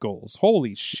relationship goals.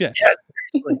 Holy shit.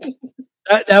 Yeah, like,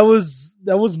 that was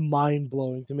mind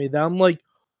blowing to me. That I'm like,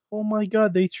 oh my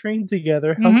god, they trained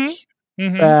together. How cute.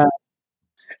 Mm-hmm.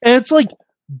 And it's like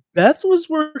Beth was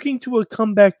working to a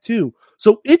comeback too,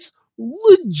 so it's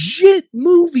legit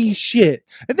movie shit.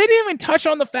 And they didn't even touch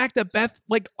on the fact that Beth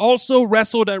like also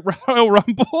wrestled at Royal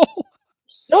Rumble.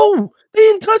 No, they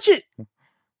didn't touch it.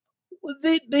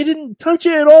 They didn't touch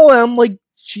it at all. And I'm like,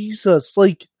 Jesus,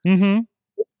 like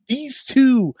these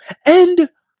two, and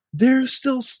they're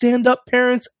still stand-up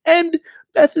parents, and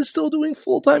Beth is still doing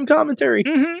full-time commentary.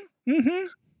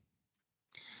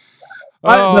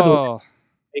 Oh.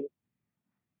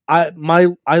 I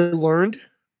learned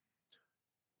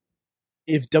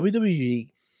if WWE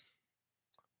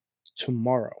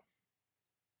tomorrow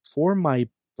for my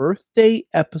birthday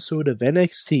episode of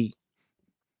NXT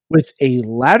with a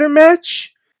ladder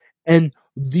match and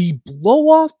the blow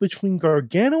off between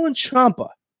Gargano and Ciampa,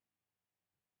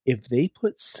 if they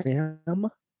put Sam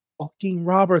fucking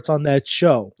Roberts on that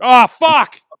show, oh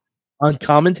fuck, on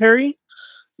commentary,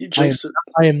 you jinxed it.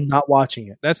 I am not watching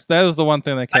it. That was the one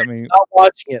thing that kept me not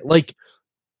watching it. Like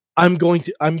I'm going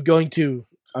to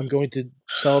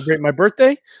celebrate my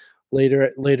birthday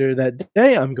later that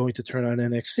day. I'm going to turn on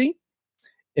NXT.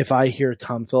 If I hear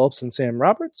Tom Phillips and Sam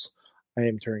Roberts, I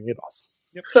am turning it off.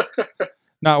 Yep.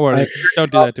 Not worried.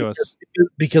 Don't do that to us.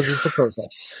 Because it's a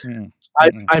protest.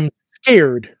 I'm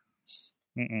scared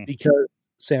because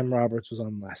Sam Roberts was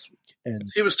on last week. And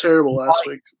he was terrible last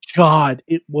week. God,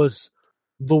 it was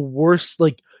the worst.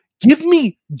 Like, give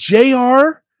me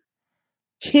JR,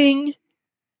 King,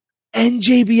 and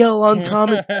JBL on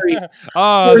commentary.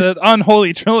 The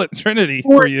unholy trinity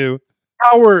for you.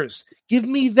 Hours. Give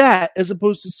me that as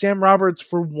opposed to Sam Roberts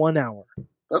for 1 hour.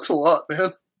 That's a lot,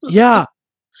 man. Yeah.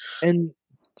 And,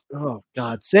 oh,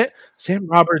 God. Sam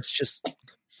Roberts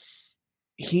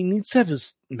he needs to have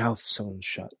his mouth sewn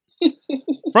shut.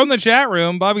 From the chat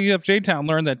room, Bobby F. J-Town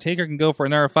learned that Taker can go for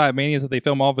another 5 Manias if they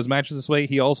film all of his matches this way.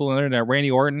 He also learned that Randy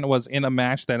Orton was in a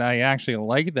match that I actually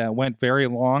liked that went very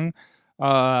long,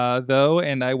 though,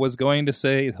 and I was going to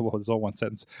say, well, it was all one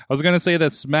sentence. I was going to say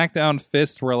that SmackDown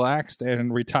Fist relaxed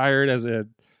and retired as a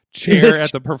chair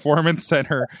at the Performance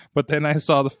Center, but then I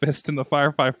saw the Fist in the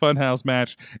Firefly Funhouse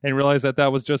match and realized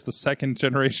that was just the second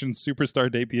generation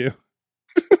superstar debut.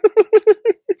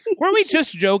 Were we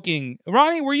just joking?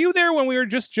 Ronnie, were you there when we were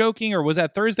just joking, or was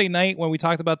that Thursday night when we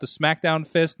talked about the SmackDown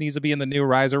Fist needs to be in the new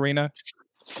Rise Arena?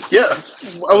 Yeah,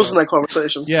 I was in that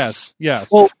conversation. Yes.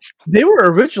 Well, they were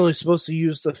originally supposed to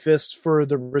use the Fist for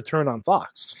the return on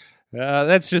Fox.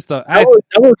 That's just that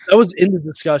was in the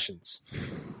discussions.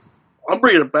 I'm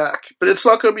bringing it back, but it's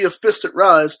not going to be a fist at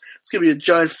Rise. It's going to be a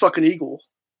giant fucking eagle.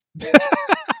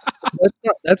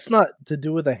 That's not to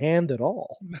do with a hand at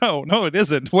all. No, it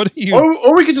isn't. What are you?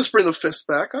 Or we could just bring the fist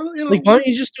back. Like, why don't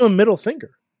you just do a middle finger?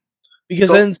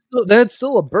 Because then it's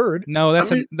still a bird. No,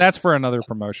 that's for another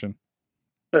promotion.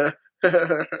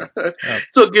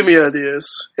 So give me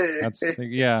ideas.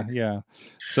 Yeah.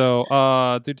 So,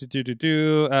 partner,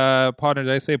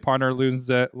 did I say partner learned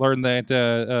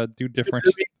that do different?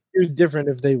 Do different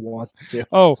if they want to.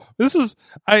 Oh, this is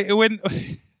when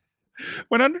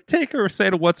Undertaker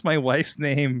said, "What's my wife's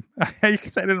name?" I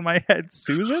said in my head,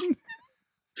 Susan.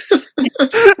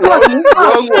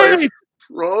 wrong wife.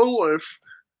 wrong wife.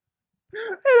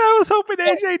 And I was hoping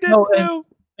AJ did No, too.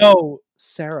 No,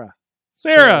 Sarah.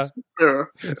 Sarah. Yeah.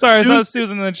 Sorry, I saw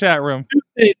Susan in the chat room.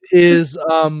 It is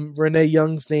Renee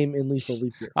Young's name in Lethal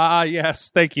Leap Year.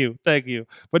 Yes, thank you.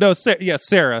 But no,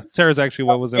 Sarah. Sarah's actually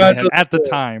what was in my head at the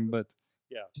time. But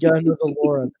You gotta know the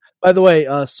lore. By the way,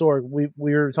 Sorg, we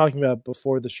were talking about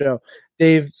before the show.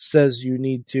 Dave says you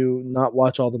need to not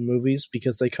watch all the movies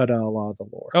because they cut out a lot of the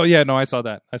lore. oh yeah, no, I saw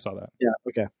that. Yeah,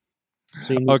 okay.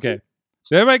 So you need Okay,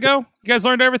 did everybody go? You guys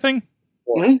learned everything?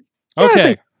 Mhm.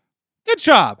 Okay, good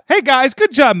job. Hey guys,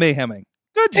 good job, Mayheming.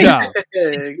 Good job.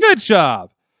 Hey, Good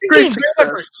job. great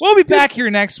success. We'll be back here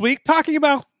next week talking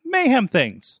about mayhem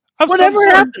things. Of Whatever some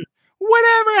sort. happens.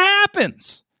 Whatever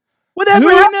happens. Whatever Who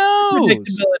happens. knows?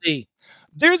 Predictability.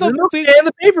 There's a The big. and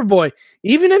the Paperboy,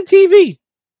 even MTV.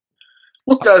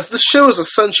 Look, guys, this show is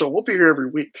essential. We'll be here every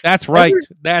week. That's right.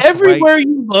 That's Everywhere right.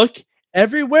 you look,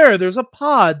 everywhere there's a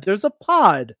pod. There's a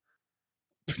pod.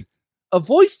 A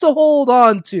voice to hold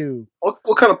on to.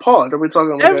 What kind of pod are we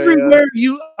talking about? Everywhere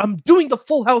I'm doing the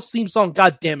Full House theme song.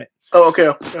 God damn it! Oh,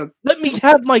 okay. Let me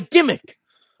have my gimmick.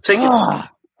 Take it. Ah,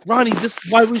 Ronnie, this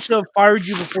is why we should have fired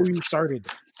you before you started.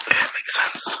 Makes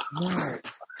sense. No.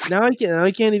 Now I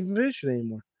can't even finish it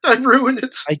anymore. I ruined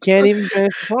it. I can't even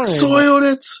finish the song anymore. Soiled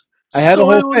it. I had a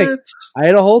whole Soiled thing. it. I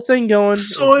had a whole thing going.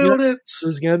 Soiled it. It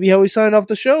was gonna be how we signed off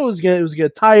the show. It was gonna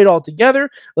tie it all together,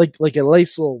 like a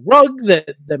nice little rug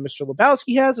that Mr.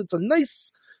 Lebowski has. It's gonna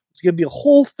be a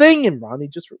whole thing, and Ronnie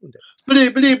just ruined it.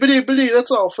 Biddy.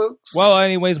 That's all, folks. Well,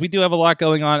 anyways, we do have a lot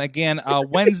going on. Again,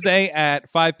 Wednesday at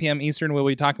 5 p.m. Eastern, we'll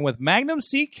be talking with Magnum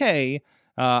CK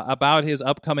about his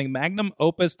upcoming Magnum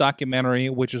Opus documentary,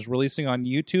 which is releasing on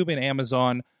YouTube and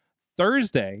Amazon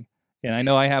Thursday. And I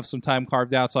know I have some time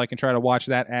carved out so I can try to watch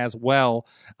that as well.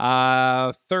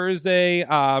 Thursday,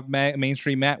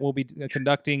 Mainstream Matt will be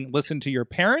conducting Listen to Your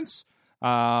Parents.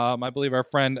 I believe our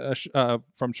friend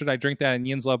from Should I Drink That and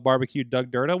Yin's Love Barbecue,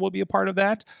 Doug Durda, will be a part of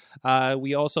that.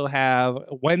 We also have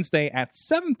Wednesday at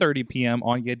 7:30 p.m.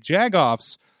 on Get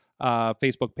Jagoff's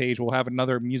Facebook page. We'll have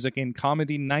another music and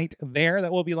comedy night there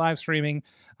that will be live streaming,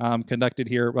 conducted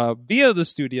here via the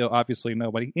studio. Obviously,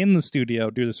 nobody in the studio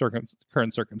due to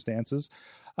current circumstances.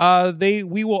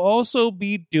 We will also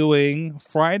be doing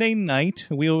Friday night.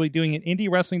 We will be doing an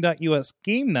IndieWrestling.us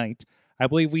game night. I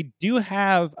believe we do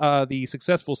have the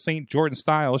successful St. Jordan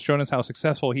Styles showing us how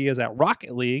successful he is at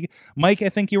Rocket League. Mike, I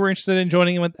think you were interested in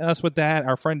joining us with that.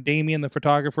 Our friend Damien, the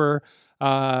photographer,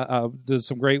 does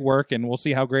some great work, and we'll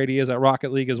see how great he is at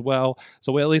Rocket League as well.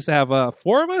 So we at least have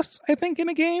 4 of us, I think, in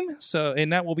a game. So,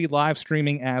 and that will be live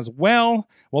streaming as well.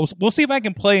 We'll see if I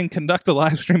can play and conduct the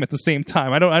live stream at the same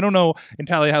time. I don't know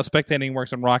entirely how spectating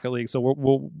works in Rocket League, so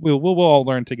we'll all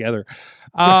learn together.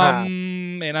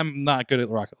 And I'm not good at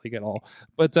Rocket League at all.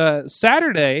 But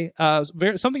Saturday,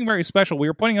 something very special. We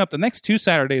were pointing out the next 2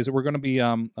 Saturdays that we're going to be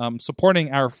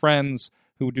supporting our friends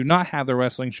who do not have their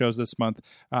wrestling shows this month.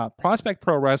 Prospect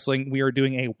Pro Wrestling, we are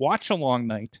doing a watch-along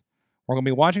night. We're going to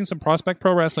be watching some Prospect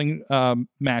Pro Wrestling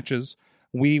matches.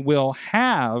 We will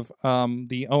have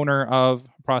the owner of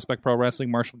Prospect Pro Wrestling,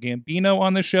 Marshall Gambino,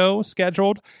 on the show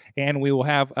scheduled, and we will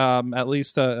have at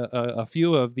least a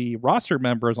few of the roster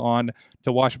members on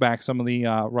to watch back some of the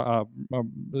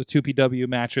 2PW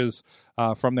matches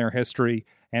from their history,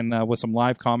 and with some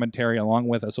live commentary along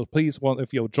with us. So please,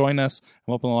 if you'll join us,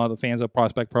 I'm hoping a lot of the fans of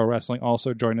Prospect Pro Wrestling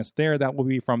also join us there. That will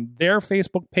be from their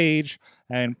Facebook page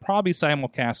and probably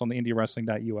simulcast on the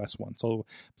IndieWrestling.us one. So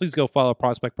please go follow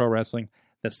Prospect Pro Wrestling.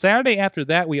 The Saturday after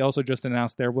that, we also just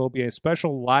announced there will be a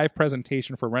special live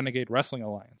presentation for Renegade Wrestling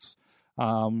Alliance,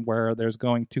 where there's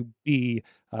going to be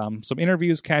some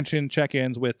interviews,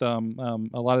 check-ins with a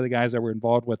lot of the guys that were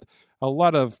involved with a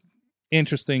lot of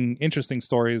interesting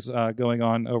stories going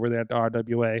on over there at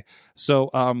RWA.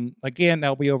 So again,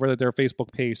 that'll be over at their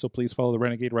Facebook page, so please follow the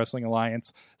Renegade Wrestling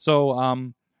Alliance.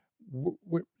 So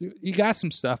you got some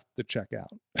stuff to check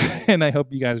out, and I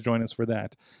hope you guys join us for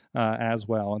that as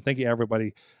well. And thank you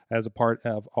everybody as a part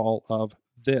of all of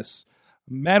this.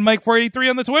 Mad Mike 483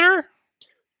 on the Twitter.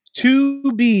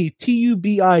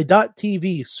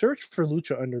 TubiTubi.tv. Search for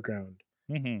Lucha Underground.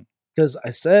 Because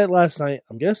I said it last night,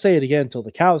 I'm going to say it again until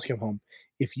the cows come home.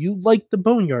 If you like the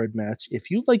Boneyard match,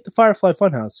 if you like the Firefly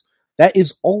Funhouse, that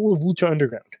is all of Lucha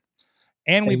Underground.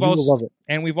 And we've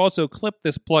also clipped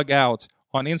this plug out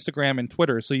on Instagram and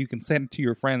Twitter, so you can send it to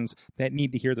your friends that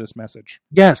need to hear this message.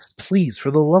 Yes, please, for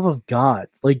the love of God.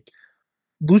 Like,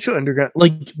 Lucha Underground,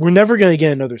 like, we're never going to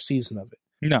get another season of it.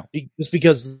 No. Just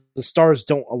because the stars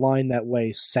don't align that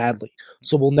way, sadly.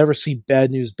 So we'll never see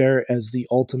Bad News Barrett as the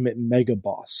ultimate mega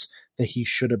boss that he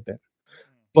should have been.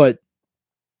 But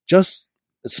just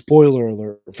a spoiler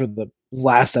alert for the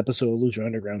last episode of Lucha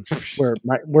Underground,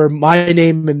 where my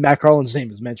name and Matt Carlin's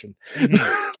name is mentioned.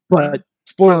 But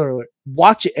spoiler alert,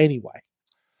 watch it anyway.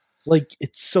 Like,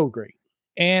 it's so great.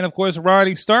 And of course,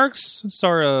 Roddy Starks,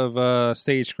 star of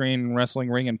Stage Screen Wrestling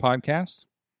Ring and Podcast.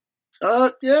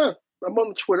 Yeah, I'm on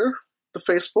the Twitter, the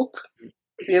Facebook,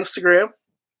 the Instagram,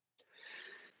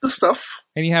 the stuff.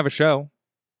 And you have a show.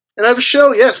 And I have a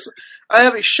show, yes. I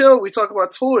have a show. We talk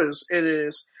about toys. It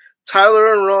is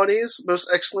Tyler and Ronnie's Most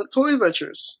Excellent Toy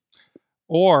Adventures.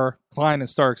 Or Klein and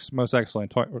Stark's Most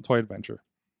Excellent Toy Adventure.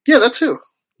 Yeah, that too.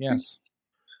 Yes.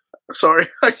 Sorry.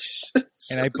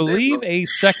 And I believe a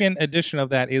second edition of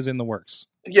that is in the works.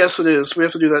 Yes, it is. We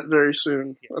have to do that very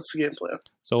soon. That's the game plan.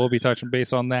 So we'll be touching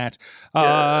base on that.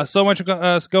 So much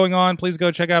going on. Please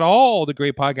go check out all the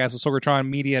great podcasts at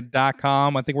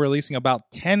SorgatronMedia.com. I think we're releasing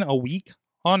about 10 a week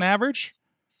on average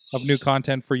of new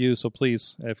content for you. So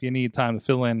please, if you need time to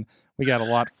fill in, we got a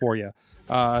lot for you.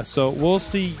 So we'll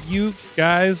see you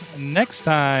guys next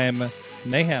time.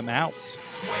 Mayhem out. Just wait,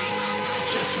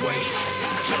 just wait,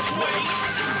 just wait,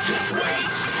 just wait.